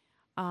may,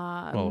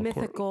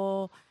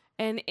 mythical,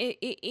 and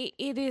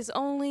it is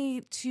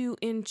only to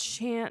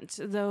enchant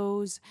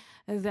those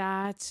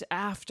that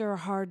after a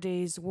hard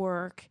day's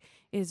work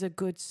is a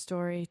good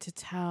story to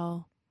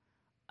tell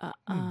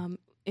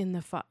in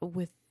the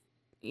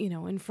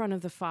in front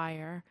of the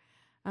fire.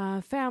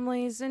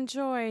 Families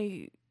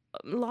enjoy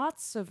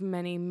lots of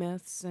many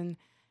myths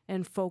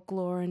and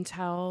folklore and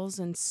tells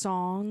and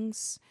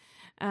songs,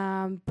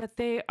 but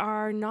they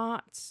are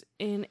not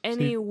in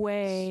any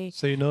way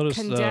so you notice,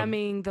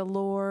 condemning the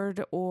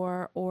Lord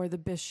or the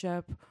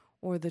bishop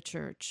or the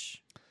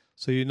church.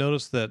 So you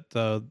notice that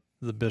the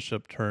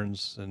bishop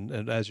turns,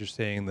 and as you're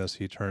saying this,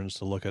 he turns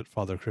to look at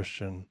Father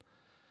Christian,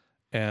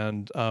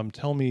 and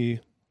tell me,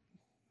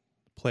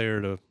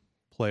 player to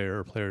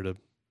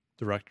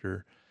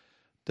director,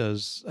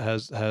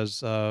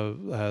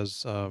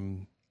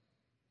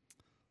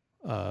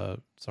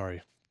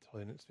 sorry,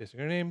 totally spacing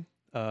her name.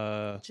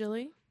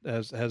 Jilly?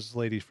 Has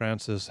Lady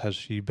Frances, has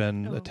she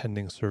been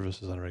attending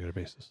services on a regular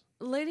basis?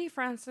 Lady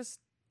Frances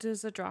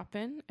does a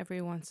drop-in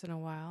every once in a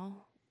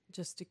while,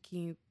 just to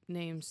keep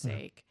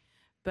namesake.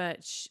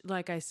 But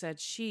like I said,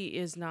 she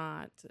is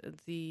not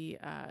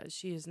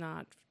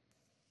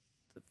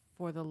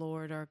for the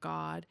Lord or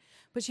God,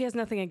 but she has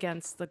nothing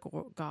against the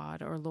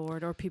God or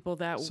Lord or people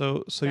that.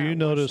 So you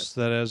notice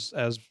that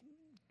as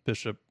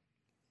Bishop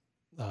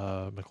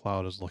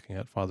McLeod is looking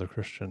at Father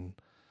Christian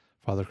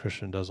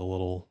does a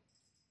little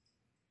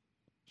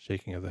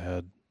shaking of the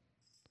head,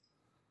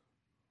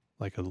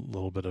 like a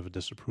little bit of a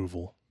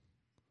disapproval.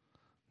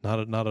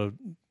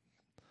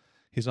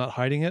 He's not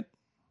hiding it,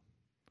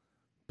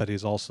 but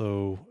he's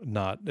also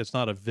not. It's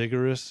not a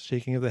vigorous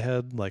shaking of the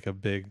head, like a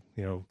big,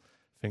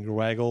 finger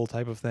waggle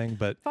type of thing.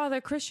 But Father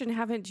Christian,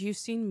 haven't you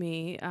seen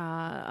me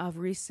of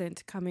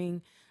recent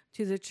coming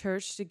to the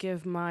church to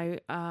give my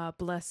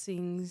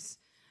blessings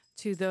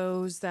to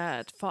those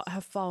that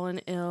have fallen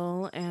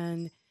ill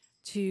and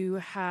to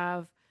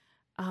have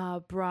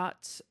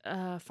brought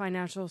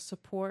financial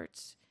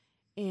support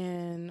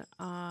in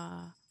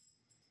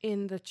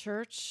the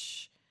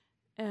church?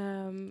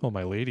 Well,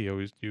 my lady,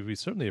 we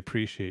certainly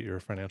appreciate your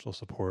financial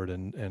support,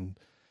 and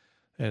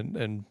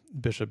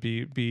Bishop,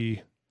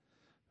 be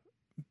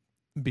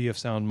of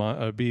sound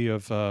mind, be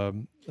of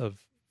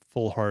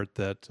full heart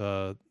that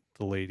the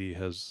lady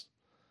has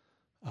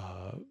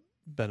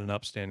been an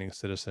upstanding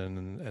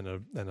citizen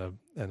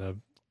and a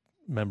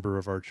member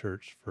of our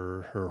church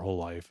for her whole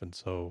life, and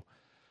so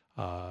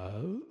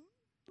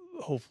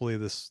hopefully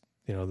this,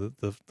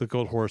 the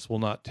goat horse will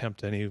not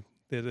tempt any.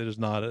 It is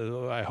not.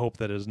 I hope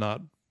that it is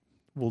not.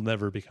 Will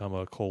never become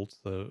a cult,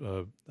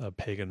 a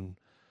pagan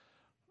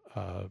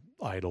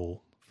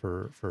idol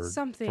for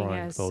something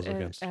drawing those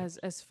against.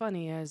 As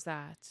funny as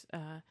that.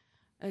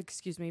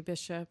 Excuse me,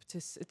 Bishop,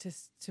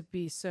 to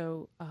be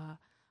so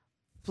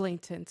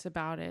blatant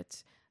about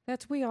it.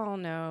 That we all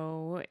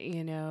know,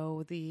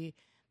 the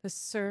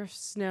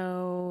serfs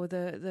know,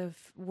 the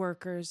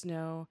workers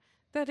know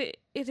that it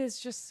is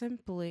just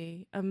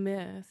simply a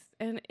myth,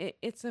 and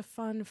it's a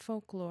fun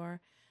folklore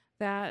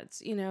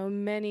that,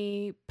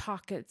 many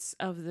pockets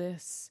of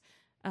this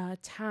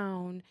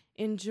town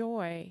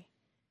enjoy.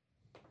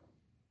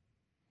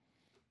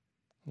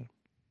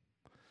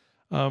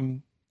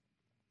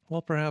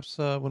 Well, perhaps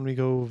when we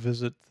go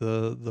visit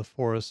the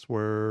forest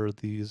where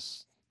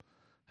these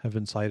have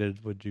been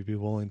sighted, would you be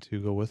willing to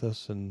go with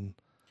us and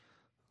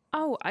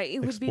it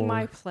would be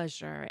my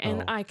pleasure.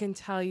 And I can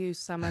tell you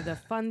some of the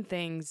fun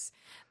things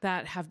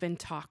that have been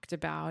talked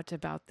about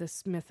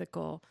this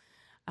mythical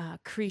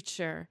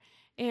creature.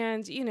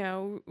 And,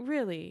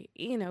 really,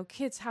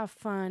 kids have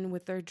fun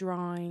with their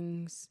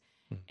drawings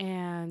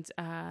and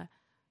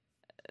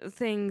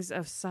things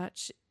of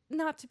such,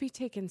 not to be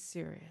taken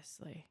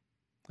seriously.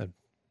 I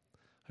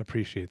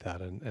appreciate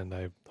that, and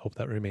I hope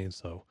that remains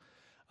so.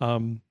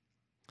 And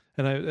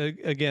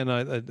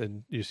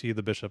and you see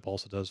the bishop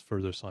also does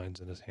further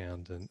signs in his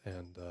hand,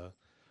 and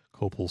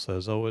Copel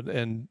says,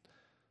 and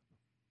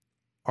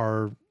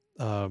our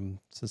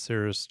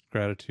sincerest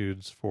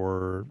gratitudes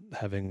for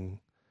having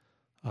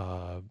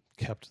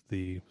kept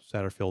the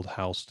Saterfield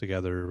house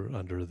together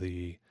under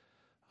the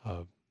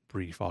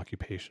brief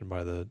occupation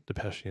by the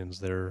Depechians.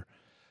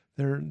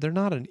 They're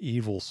not an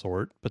evil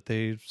sort, but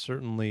they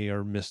certainly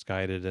are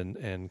misguided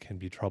and can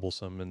be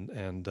troublesome.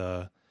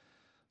 And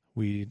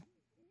we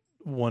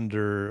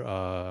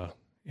wonder,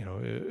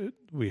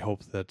 we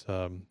hope that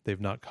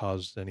they've not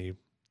caused any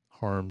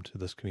harm to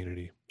this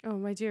community. Oh,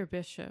 my dear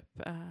Bishop,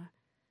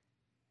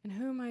 and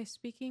who am I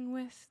speaking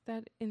with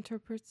that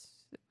interprets?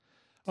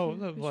 Oh,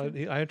 well,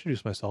 I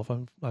introduced myself.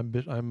 I'm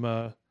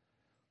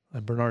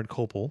Bernard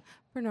Copel.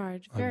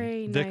 Bernard,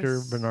 very I'm nice.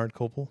 Vicar Bernard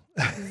Copel.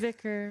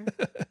 Vicar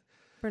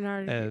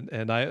Bernard.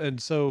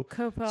 So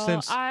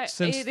Copel.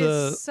 since it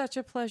is such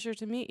a pleasure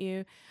to meet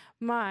you.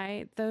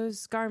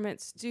 Those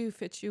garments do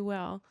fit you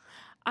well.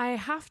 I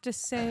have to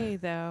say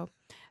though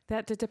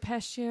that the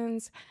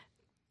Depechians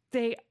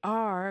They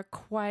are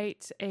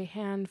quite a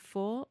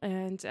handful,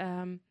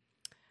 and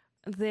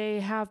they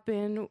have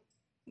been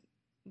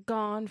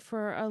gone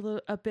for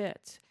a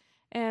bit.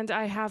 And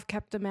I have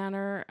kept the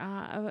manor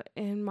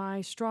in my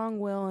strong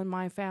will, and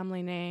my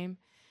family name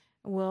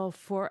will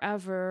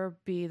forever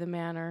be the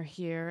manor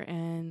here,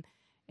 and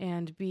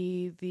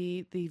be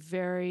the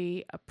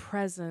very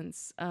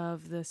presence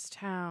of this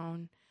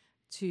town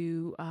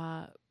to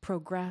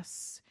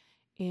progress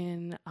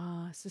in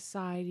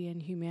society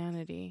and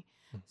humanity.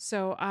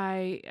 So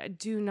I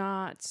do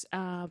not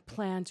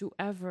plan to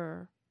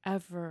ever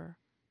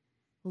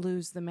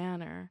lose the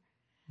manor.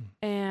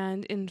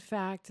 And in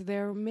fact,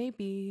 there may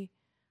be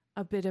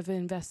a bit of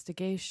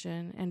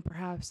investigation, and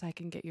perhaps I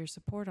can get your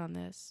support on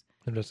this.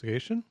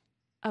 Investigation?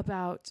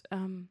 About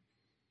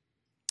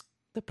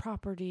the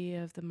property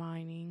of the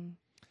mining.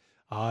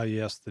 Ah,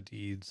 yes, the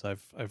deeds.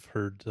 I've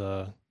heard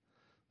that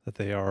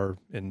they are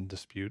in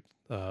dispute,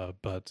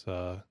 but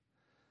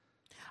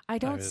I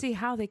don't see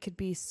how they could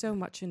be so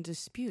much in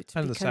dispute.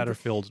 And the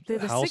Saterfield the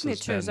house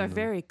signatures are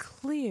very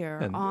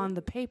clear on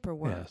the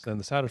paperwork. Yes, and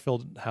the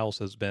Saterfield house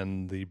has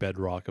been the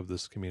bedrock of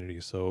this community.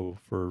 So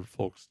for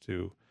folks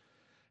to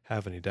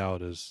have any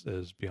doubt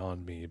is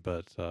beyond me.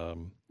 But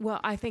well,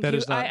 I think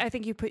I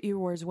think you put your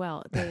words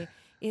well.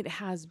 It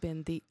has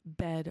been the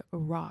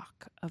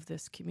bedrock of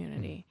this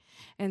community.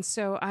 And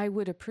so I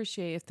would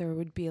appreciate if there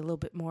would be a little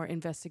bit more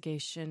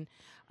investigation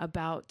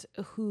about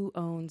who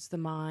owns the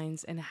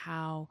mines and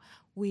how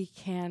we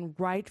can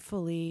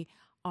rightfully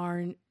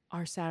our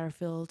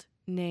Saterfield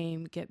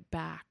name get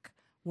back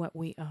what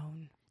we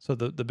own. So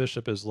the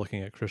bishop is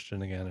looking at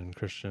Christian again, and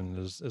Christian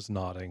is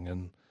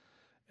nodding,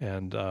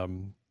 and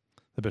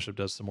the bishop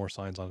does some more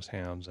signs on his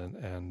hands,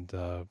 and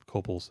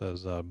Copel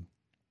says,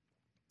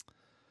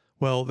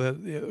 well,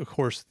 of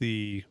course,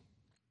 the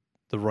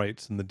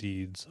rights and the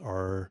deeds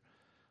are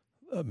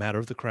a matter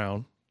of the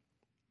crown,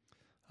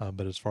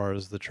 but as far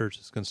as the church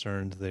is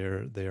concerned,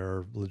 they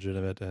are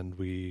legitimate, and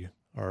we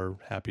are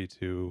happy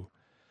to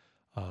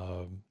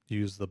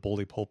use the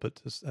bully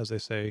pulpit, as they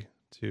say,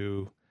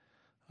 to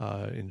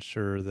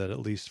ensure that at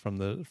least from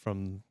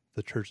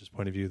the church's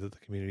point of view, that the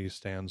community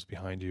stands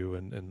behind you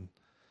and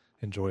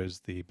enjoys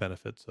the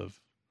benefits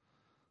of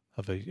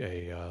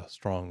a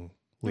strong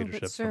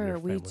leadership. But from your sir,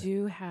 we family.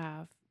 do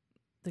have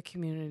the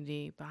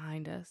community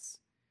behind us.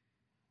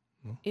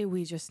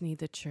 We just need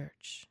the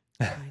church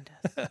behind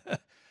us.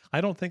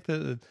 I don't think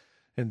that,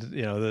 and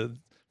the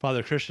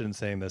Father Christian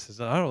saying this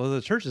is, I don't know,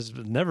 the church has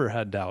never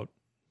had doubt,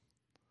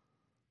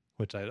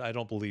 which I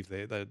don't believe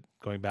that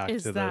going back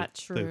is to that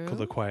true?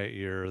 The quiet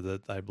year,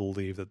 that I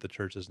believe that the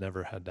church has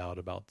never had doubt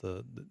about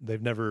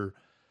they've never,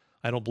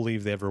 I don't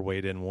believe they ever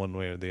weighed in one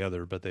way or the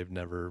other, but they've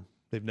never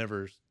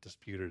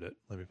disputed it.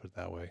 Let me put it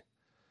that way.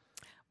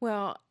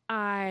 Well,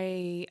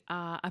 I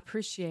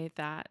appreciate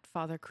that,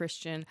 Father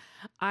Christian.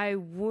 I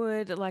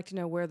would like to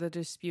know where the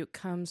dispute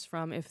comes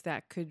from, if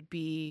that could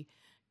be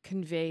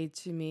conveyed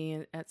to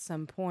me at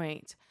some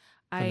point.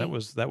 And that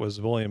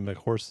was William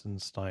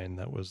McHorsenstein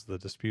that was the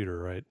disputer,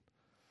 right?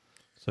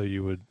 So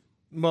you would...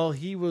 Well,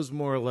 he was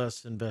more or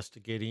less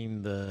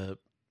investigating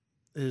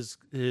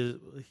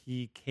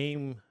he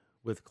came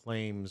with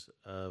claims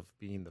of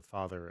being the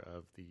father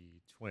of the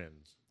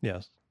twins.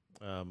 Yes.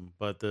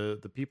 But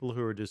the people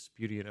who were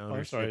disputing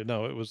ownership... I'm sorry,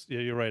 no, it was... Yeah,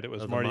 you're right. It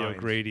was Marty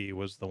O'Grady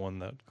was the one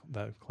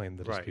that claimed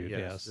the dispute. Right,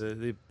 yes.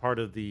 The part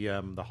of the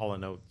Hall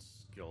and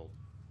Oates Guild.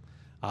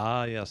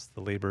 Ah, yes,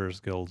 the Laborers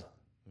Guild.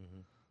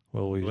 Mm-hmm.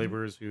 Well,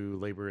 laborers who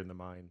labor in the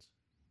mines.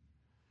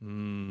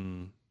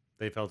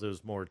 They felt it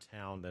was more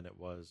town than it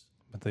was.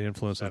 But the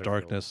influence of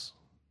darkness.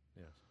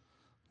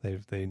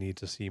 Yes. They need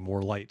to see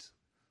more light.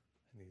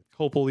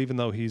 Copel, even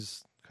though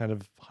he's kind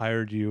of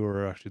hired you,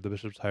 or actually the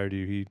bishop's hired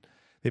you,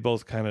 they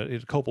both kind of,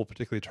 Copel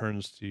particularly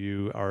turns to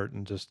you, Art,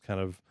 and just kind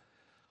of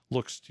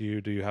looks to you.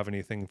 Do you have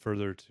anything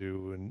further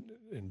to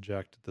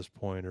inject at this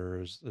point,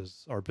 or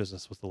is our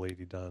business with the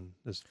lady done?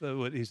 He's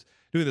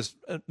doing this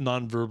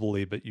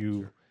non-verbally, but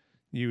you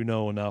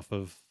know enough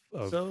of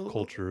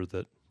culture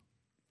that...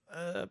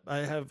 I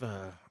have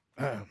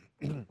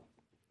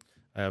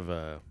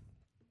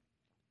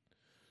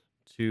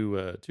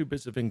two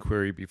bits of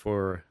inquiry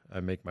before I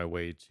make my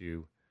way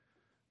to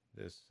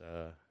this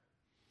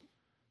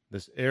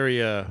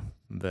area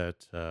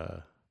that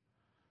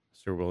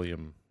Sir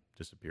William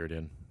disappeared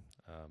in.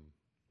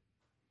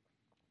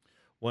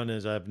 One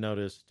is, I've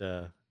noticed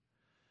the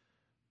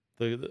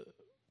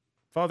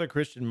Father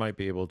Christian might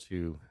be able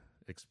to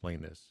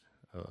explain this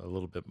a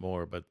little bit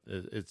more, but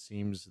it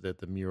seems that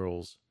the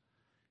murals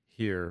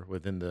here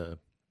within the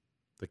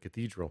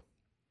cathedral,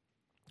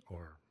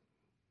 or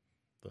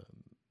the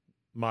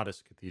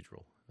modest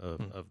cathedral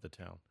of the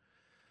town,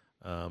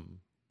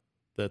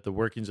 that the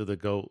workings of the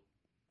goat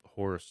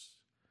horse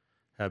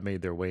have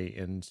made their way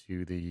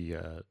into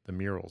the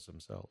murals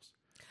themselves.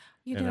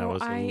 I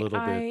was a little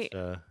bit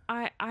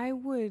I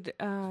would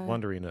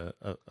wondering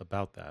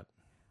about that.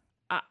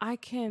 I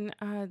can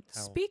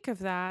speak of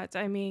that.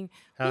 I mean,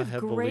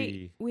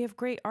 we have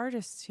great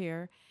artists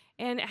here.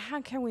 And how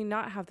can we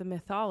not have the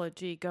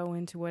mythology go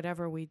into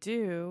whatever we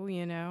do,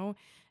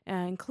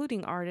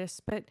 including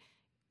artists, but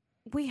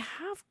we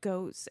have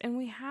goats and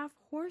we have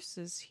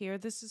horses here.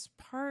 This is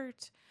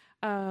part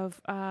of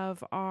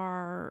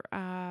our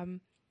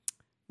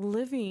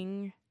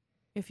living,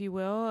 if you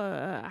will,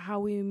 how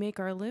we make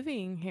our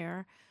living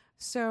here.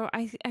 So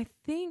I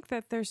think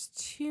that there's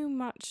too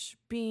much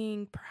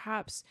being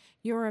perhaps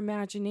your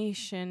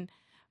imagination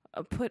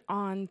put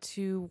on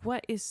to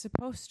what is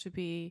supposed to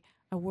be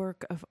a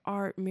work of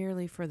art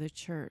merely for the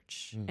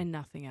church and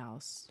nothing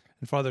else.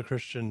 And Father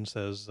Christian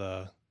says,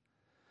 the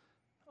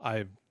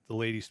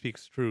lady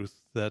speaks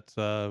truth, that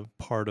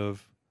part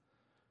of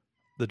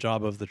the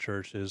job of the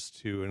church is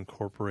to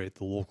incorporate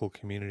the local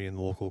community and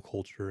the local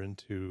culture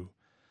into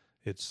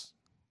its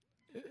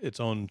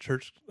own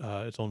church,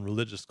 its own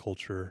religious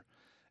culture.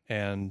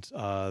 And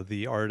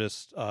the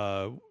artist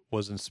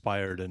was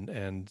inspired,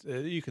 and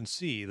you can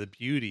see the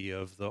beauty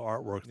of the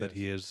artwork that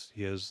he is.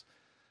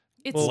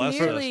 It's blessed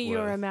merely us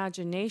your with.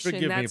 imagination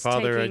Forgive me, that's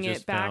Father, I taking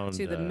just it back found,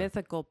 to the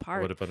mythical I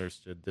part. would have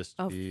understood this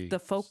to of be the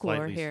folklore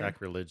slightly here.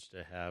 sacrilege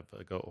to have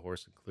a goat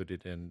horse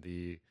included in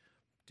the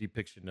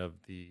depiction of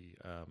the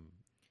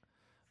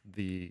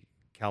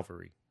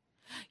Calvary.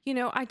 You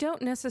know, I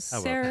don't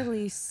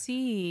necessarily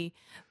see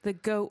the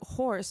goat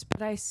horse,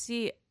 but I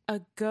see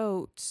a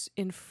goat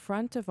in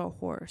front of a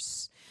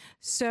horse.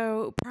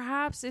 So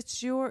perhaps it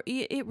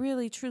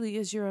really truly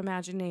is your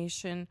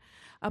imagination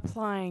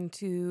applying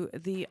to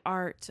the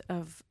art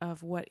of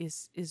what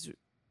is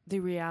the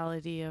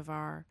reality of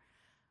our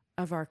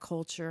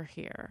culture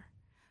here.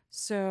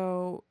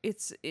 So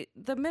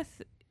the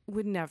myth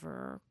would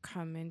never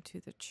come into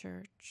the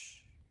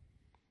church.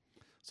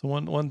 So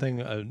one thing,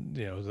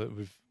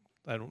 that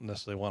I don't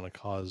necessarily want to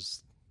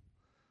cause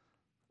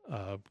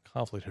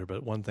conflict here,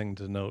 but one thing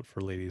to note for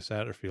Lady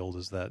Saterfield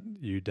is that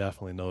you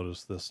definitely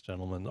notice this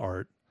gentleman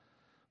Art.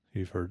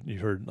 You've heard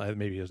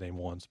maybe his name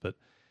once, but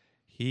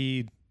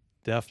he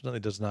definitely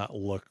does not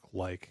look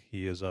like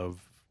he is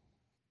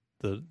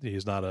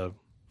he's not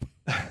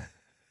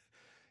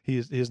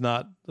he's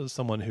not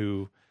someone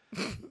who,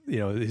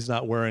 he's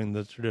not wearing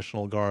the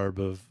traditional garb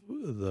of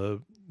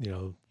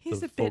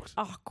He's the a bit folks.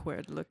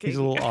 awkward looking. He's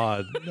a little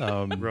odd.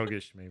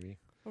 Roguish, maybe.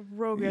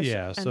 Roguish.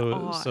 Yeah. and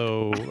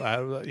So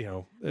odd.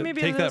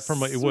 Maybe take that from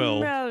what you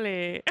will.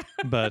 Smelly.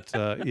 But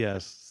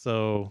yes.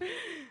 So.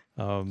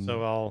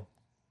 So I'll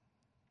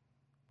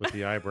with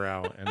the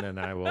eyebrow, and then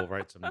I will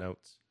write some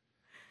notes.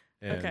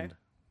 And Okay.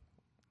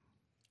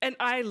 And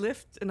I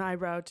lift an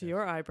eyebrow to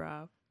your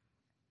eyebrow.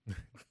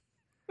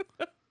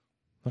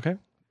 Okay.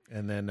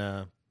 And then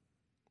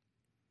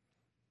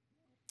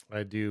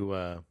I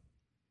do.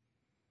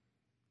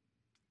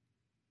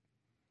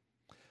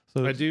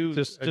 So I do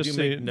just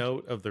make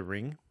note of the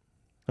ring.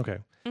 Okay.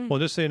 Well,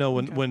 just so you know,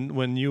 Okay.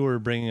 when you were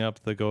bringing up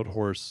the goat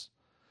horse,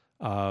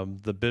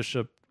 the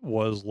bishop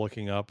was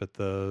looking up at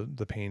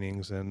the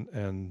paintings,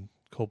 and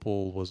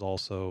Copel was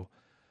also,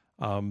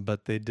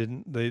 but they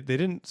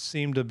didn't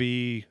seem to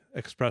be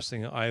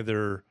expressing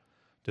either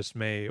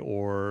dismay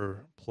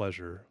or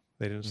pleasure.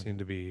 They didn't seem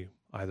to be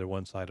either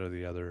one side or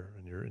the other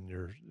in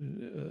your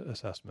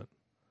assessment.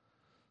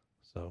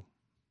 So,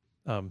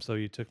 so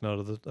you took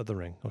note of the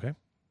ring. Okay.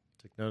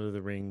 Took note of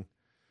the ring.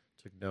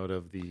 Took note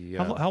of the.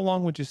 How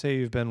long would you say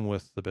you've been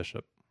with the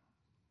bishop?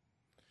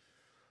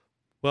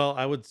 Well,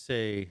 I would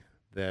say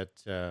that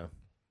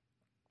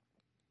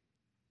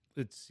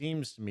it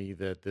seems to me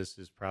that this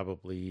is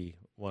probably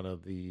one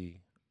of the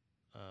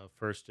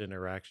first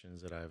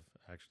interactions that I've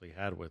actually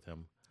had with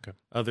him. Okay.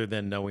 Other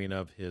than knowing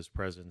of his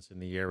presence in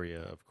the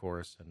area, of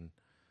course, and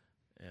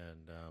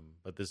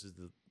but this is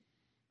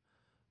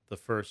the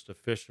first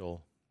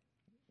official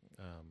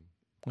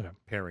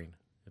pairing,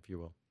 if you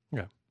will.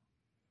 Yeah.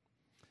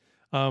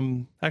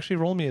 Actually,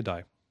 roll me a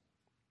die.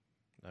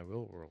 I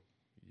will roll.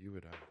 You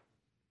would have.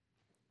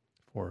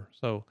 4.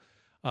 So,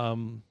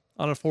 on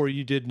a 4,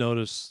 you did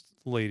notice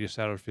Lady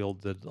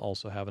Satterfield did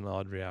also have an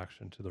odd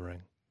reaction to the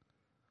ring.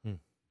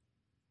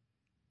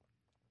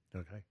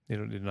 Okay.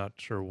 You're not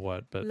sure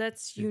what, but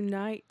Let's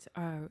unite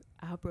our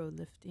eyebrow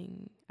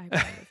lifting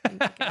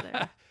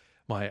together.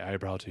 my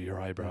eyebrow to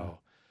your eyebrow.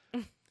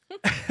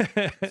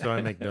 So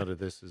I make note of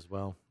this as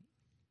well.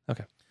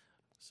 Okay.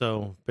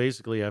 So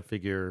basically, I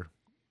figure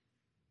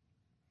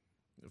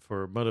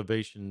for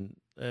motivation,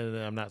 and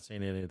I'm not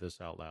saying any of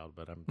this out loud,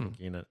 but I'm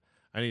thinking that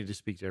I need to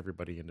speak to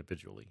everybody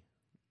individually.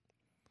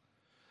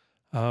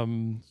 So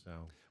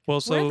Where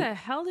the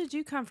hell did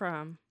you come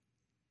from?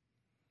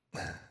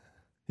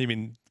 You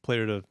mean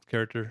player to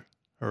character,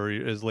 or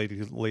is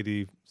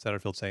Lady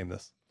Satterfield saying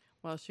this?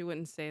 Well, she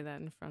wouldn't say that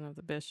in front of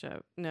the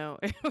bishop. No,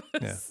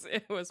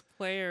 it was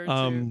player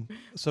to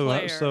So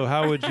player.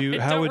 how would you? I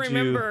How don't would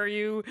remember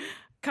you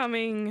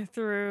coming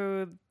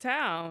through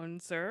town,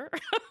 sir.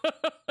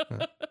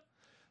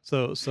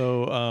 So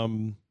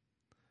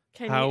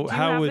Do how you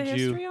have would the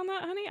you? history on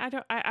that, honey?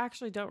 I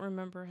actually don't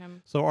remember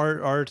him. So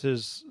art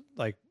is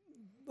like,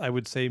 I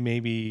would say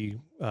maybe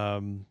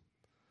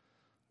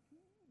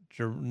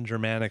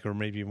Germanic, or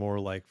maybe more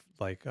like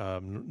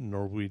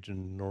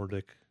Norwegian,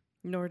 Nordic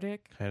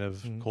Nordic. kind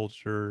of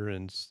culture,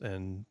 and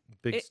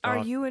big. Are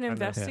stock you an kinda-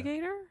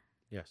 investigator?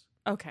 Yes.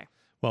 Okay.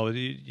 Well,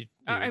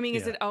 I mean,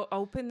 is yeah. it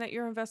open that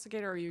you're an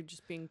investigator, or are you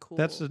just being cool?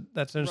 That's an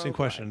interesting roguelike?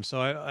 question.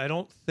 So I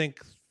don't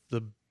think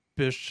the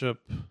bishop.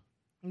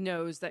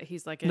 Knows that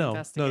he's like No,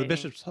 investigating.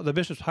 the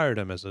bishops hired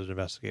him as an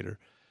investigator,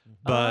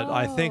 but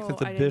I think that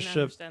the I didn't bishop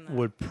understand that.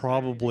 would Sorry, I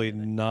probably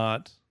didn't get it.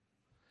 not.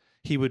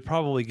 He would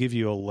probably give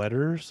you a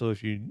letter. So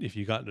if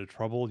you got into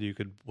trouble, you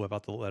could whip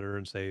out the letter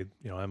and say,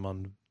 I'm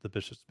on the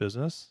bishop's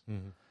business.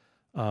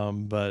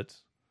 But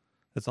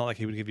it's not like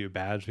he would give you a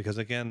badge, because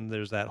again,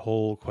 there's that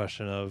whole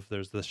question of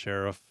there's the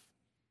sheriff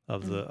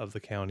of the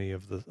county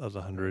of the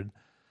 100,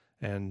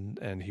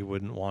 and he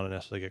wouldn't want to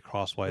necessarily get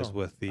crosswise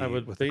Well, with the I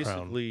would with the crown.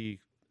 basically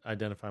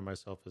identify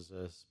myself as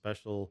a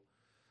special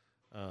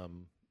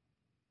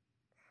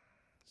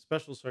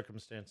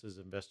circumstances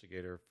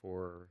investigator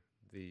for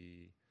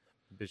the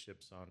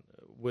bishop's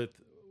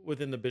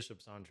within the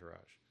bishop's entourage.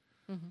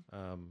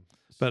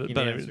 But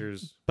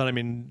answers. I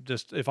mean,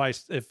 just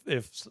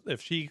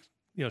if she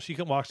she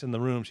walks in the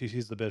room, she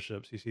sees the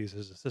bishop, she sees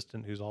his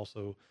assistant, who's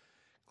also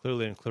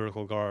clearly in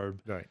clerical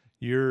garb. Right.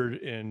 You're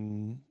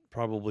in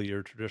probably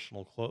your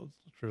traditional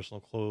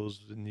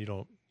clothes, and you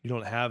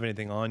don't have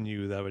anything on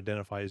you that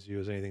identifies you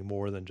as anything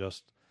more than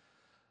just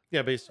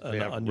Basically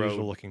an I have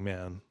unusual looking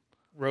man.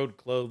 road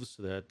clothes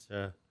that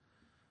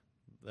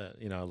I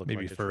look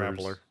Maybe like a furs,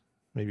 traveler.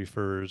 maybe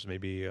furs,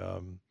 maybe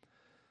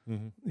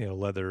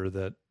leather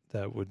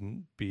that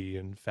wouldn't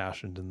be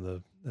fashioned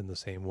in the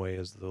same way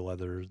as the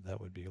leather that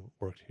would be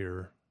worked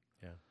here.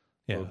 Yeah.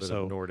 Yeah. A little bit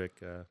So of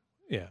Nordic.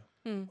 yeah.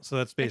 So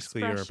that's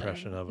basically your Expression.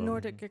 impression of him.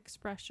 Nordic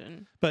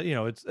expression. But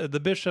it's the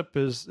bishop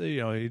is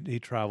he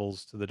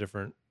travels to the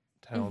different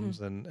towns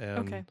and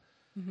Okay.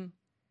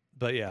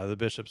 But yeah, the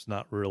bishop's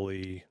not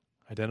really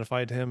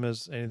identified him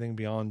as anything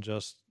beyond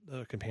just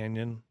a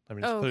companion. I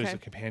mean, it's clearly he's a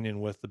companion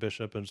with the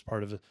bishop, and it's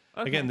part of it.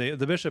 Okay. Again,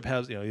 the bishop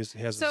has he has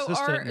an assistant,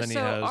 Art, and then he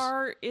so has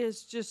Art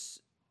is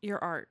just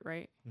your Art,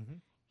 right? Mm-hmm.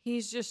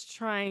 He's just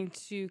trying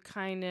to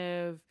kind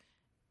of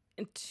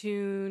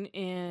tune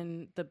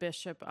in the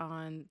bishop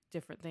on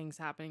different things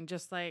happening,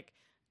 just like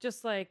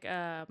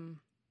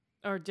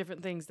or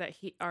different things that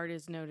Art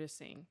is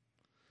noticing.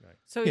 Right.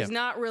 So he's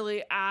not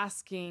really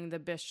asking the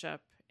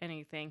bishop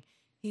anything.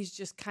 He's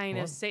just kind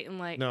of saying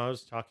like, No, I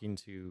was talking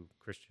to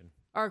Christian.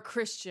 Or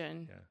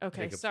Christian. Yeah,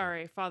 Okay, Jacobson.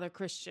 sorry, Father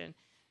Christian.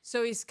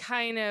 So he's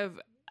kind of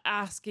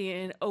asking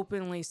it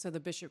openly so the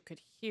bishop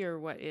could hear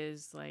what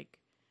is like,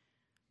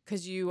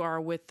 because you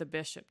are with the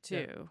bishop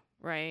too,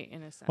 right?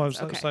 In a sense. Well,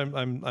 so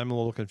I'm a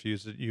little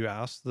confused. You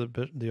asked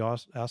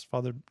asked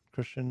Father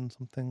Christian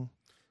something?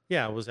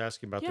 Yeah, I was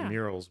asking about the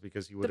murals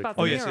because he would have about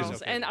the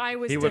murals, and I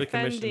was he would have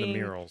commissioned defending the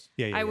murals.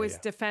 I was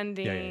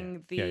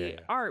defending the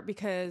art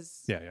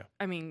because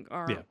I mean,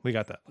 we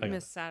got that.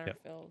 Miss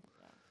Saterfield.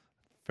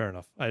 Fair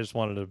enough. I just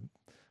wanted to,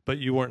 but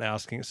you weren't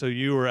asking. So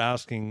you were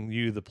asking.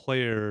 The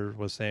player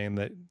was saying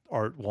that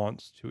Art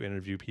wants to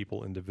interview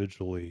people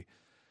individually.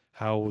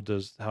 How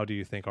do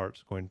you think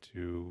Art's going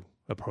to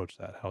approach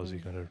that? How is he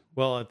going to?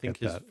 Well, I think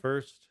his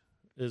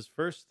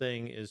first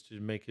thing is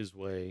to make his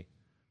way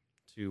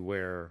to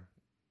where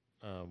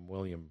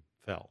William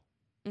fell.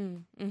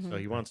 So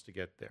he wants to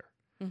get there.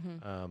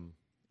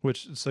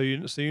 Which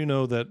you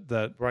know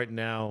that right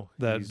now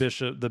that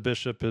the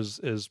bishop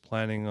is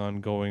planning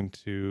on going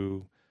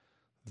to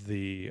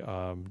the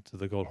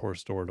Gold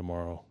Horse store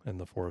tomorrow in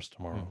the forest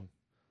tomorrow.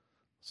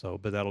 So,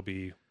 but that'll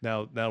be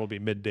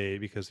midday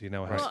because he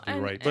now has to do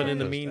right. But in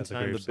the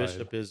meantime, the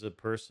bishop is a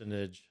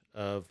personage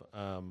of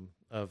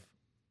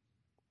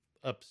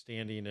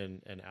upstanding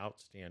and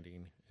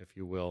outstanding, if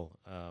you will,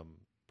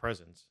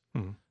 presence.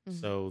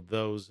 So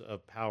those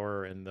of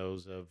power and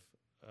those of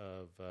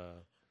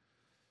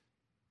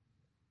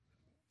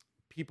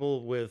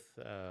people with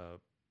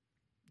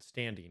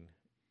standing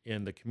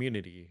in the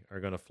community are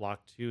going to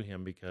flock to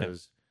him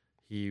because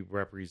he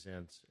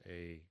represents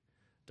a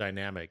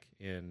dynamic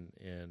in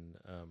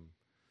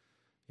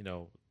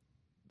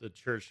the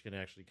church can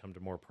actually come to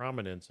more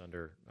prominence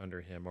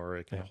under him, or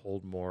it can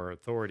hold more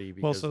authority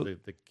because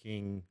the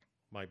king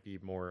might be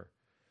more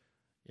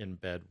in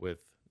bed with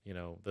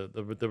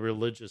the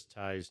religious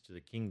ties to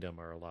the kingdom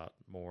are a lot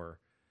more.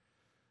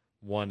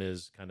 One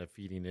is kind of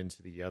feeding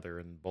into the other,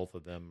 and both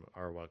of them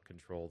are what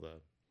control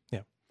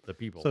the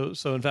people.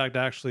 So in fact,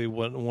 actually,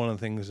 one of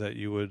the things that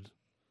you'll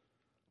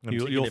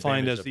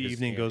find as the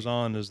evening goes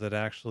on is that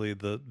actually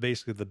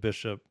basically the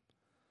bishop,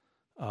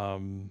 I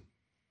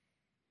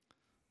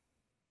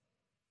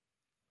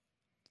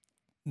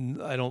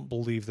don't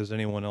believe there's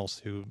anyone else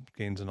who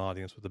gains an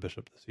audience with the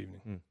bishop this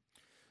evening,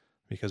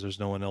 because there's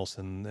no one else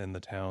in the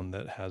town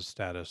that has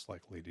status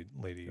like Lady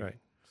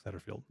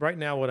Saterfield. Right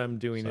now, what I'm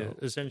doing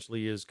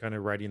essentially is kind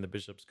of riding the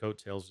bishop's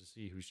coattails to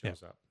see who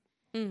shows up.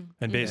 And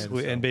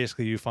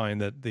basically, you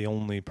find that the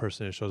only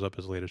person who shows up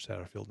is Lady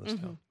Saterfield in this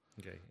town.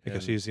 Okay,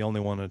 because he's the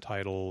only one in a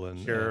title, and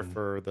sheriff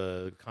or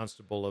the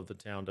constable of the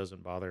town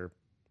doesn't bother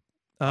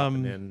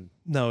popping in.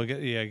 No,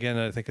 again,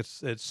 I think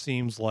it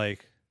seems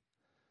like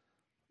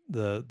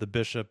the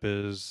bishop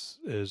is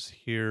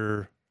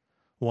here,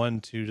 one,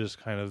 to just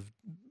kind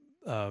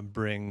of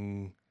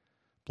bring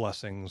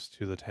blessings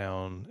to the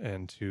town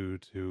and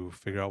to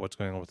figure out what's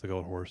going on with the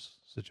goat horse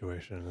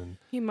situation. And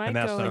He might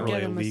that's go not and really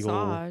get a a legal-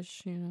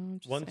 massage.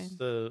 Just Once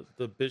saying.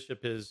 the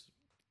bishop is,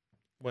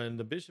 when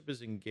the bishop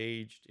is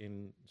engaged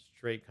in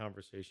straight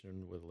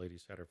conversation with Lady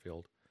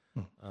Saterfield,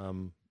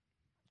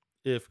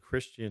 if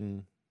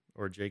Christian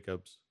or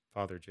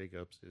Father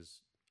Jacobs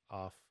is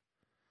off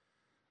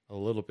a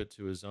little bit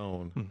to his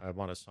own, I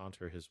want to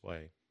saunter his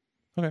way.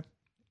 Okay.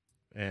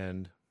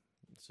 And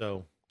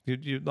so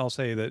I'll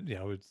say that,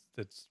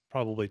 it's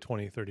probably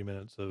 20, 30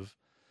 minutes of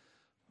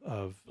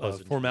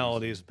Pleasantries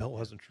formalities, and-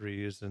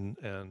 pleasantries, and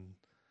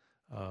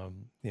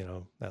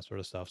that sort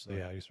of stuff. So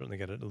Right. you certainly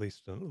get at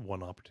least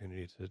one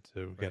opportunity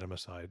to get him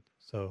aside.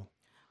 So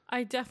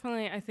I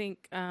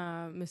think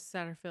Miss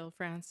Satterfield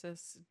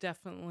Francis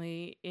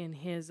definitely in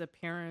his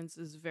appearance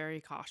is very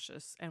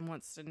cautious and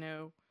wants to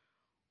know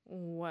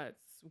what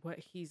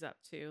he's up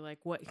to, like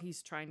what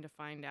he's trying to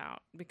find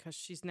out, because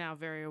she's now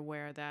very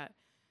aware that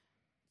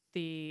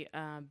the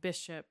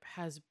bishop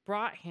has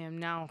brought him.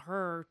 Now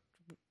her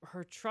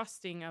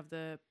trusting of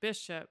the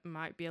bishop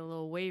might be a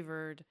little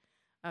wavered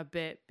a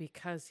bit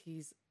because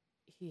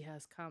he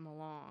has come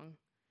along.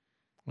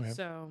 Okay.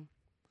 So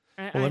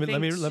well, let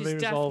me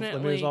resolve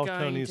going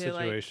Tony's to,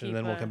 like, situation, and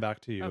keep then we'll come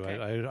back to you.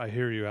 Okay. I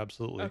hear you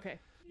absolutely. Okay.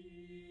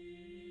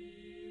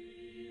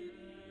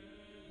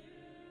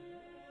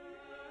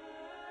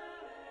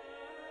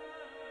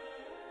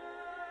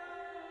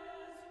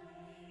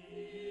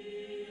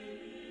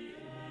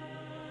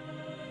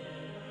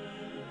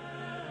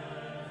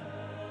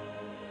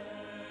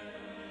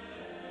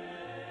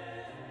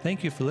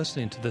 Thank you for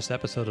listening to this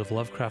episode of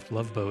Lovecraft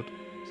Love Boat.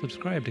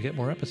 Subscribe to get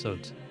more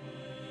episodes.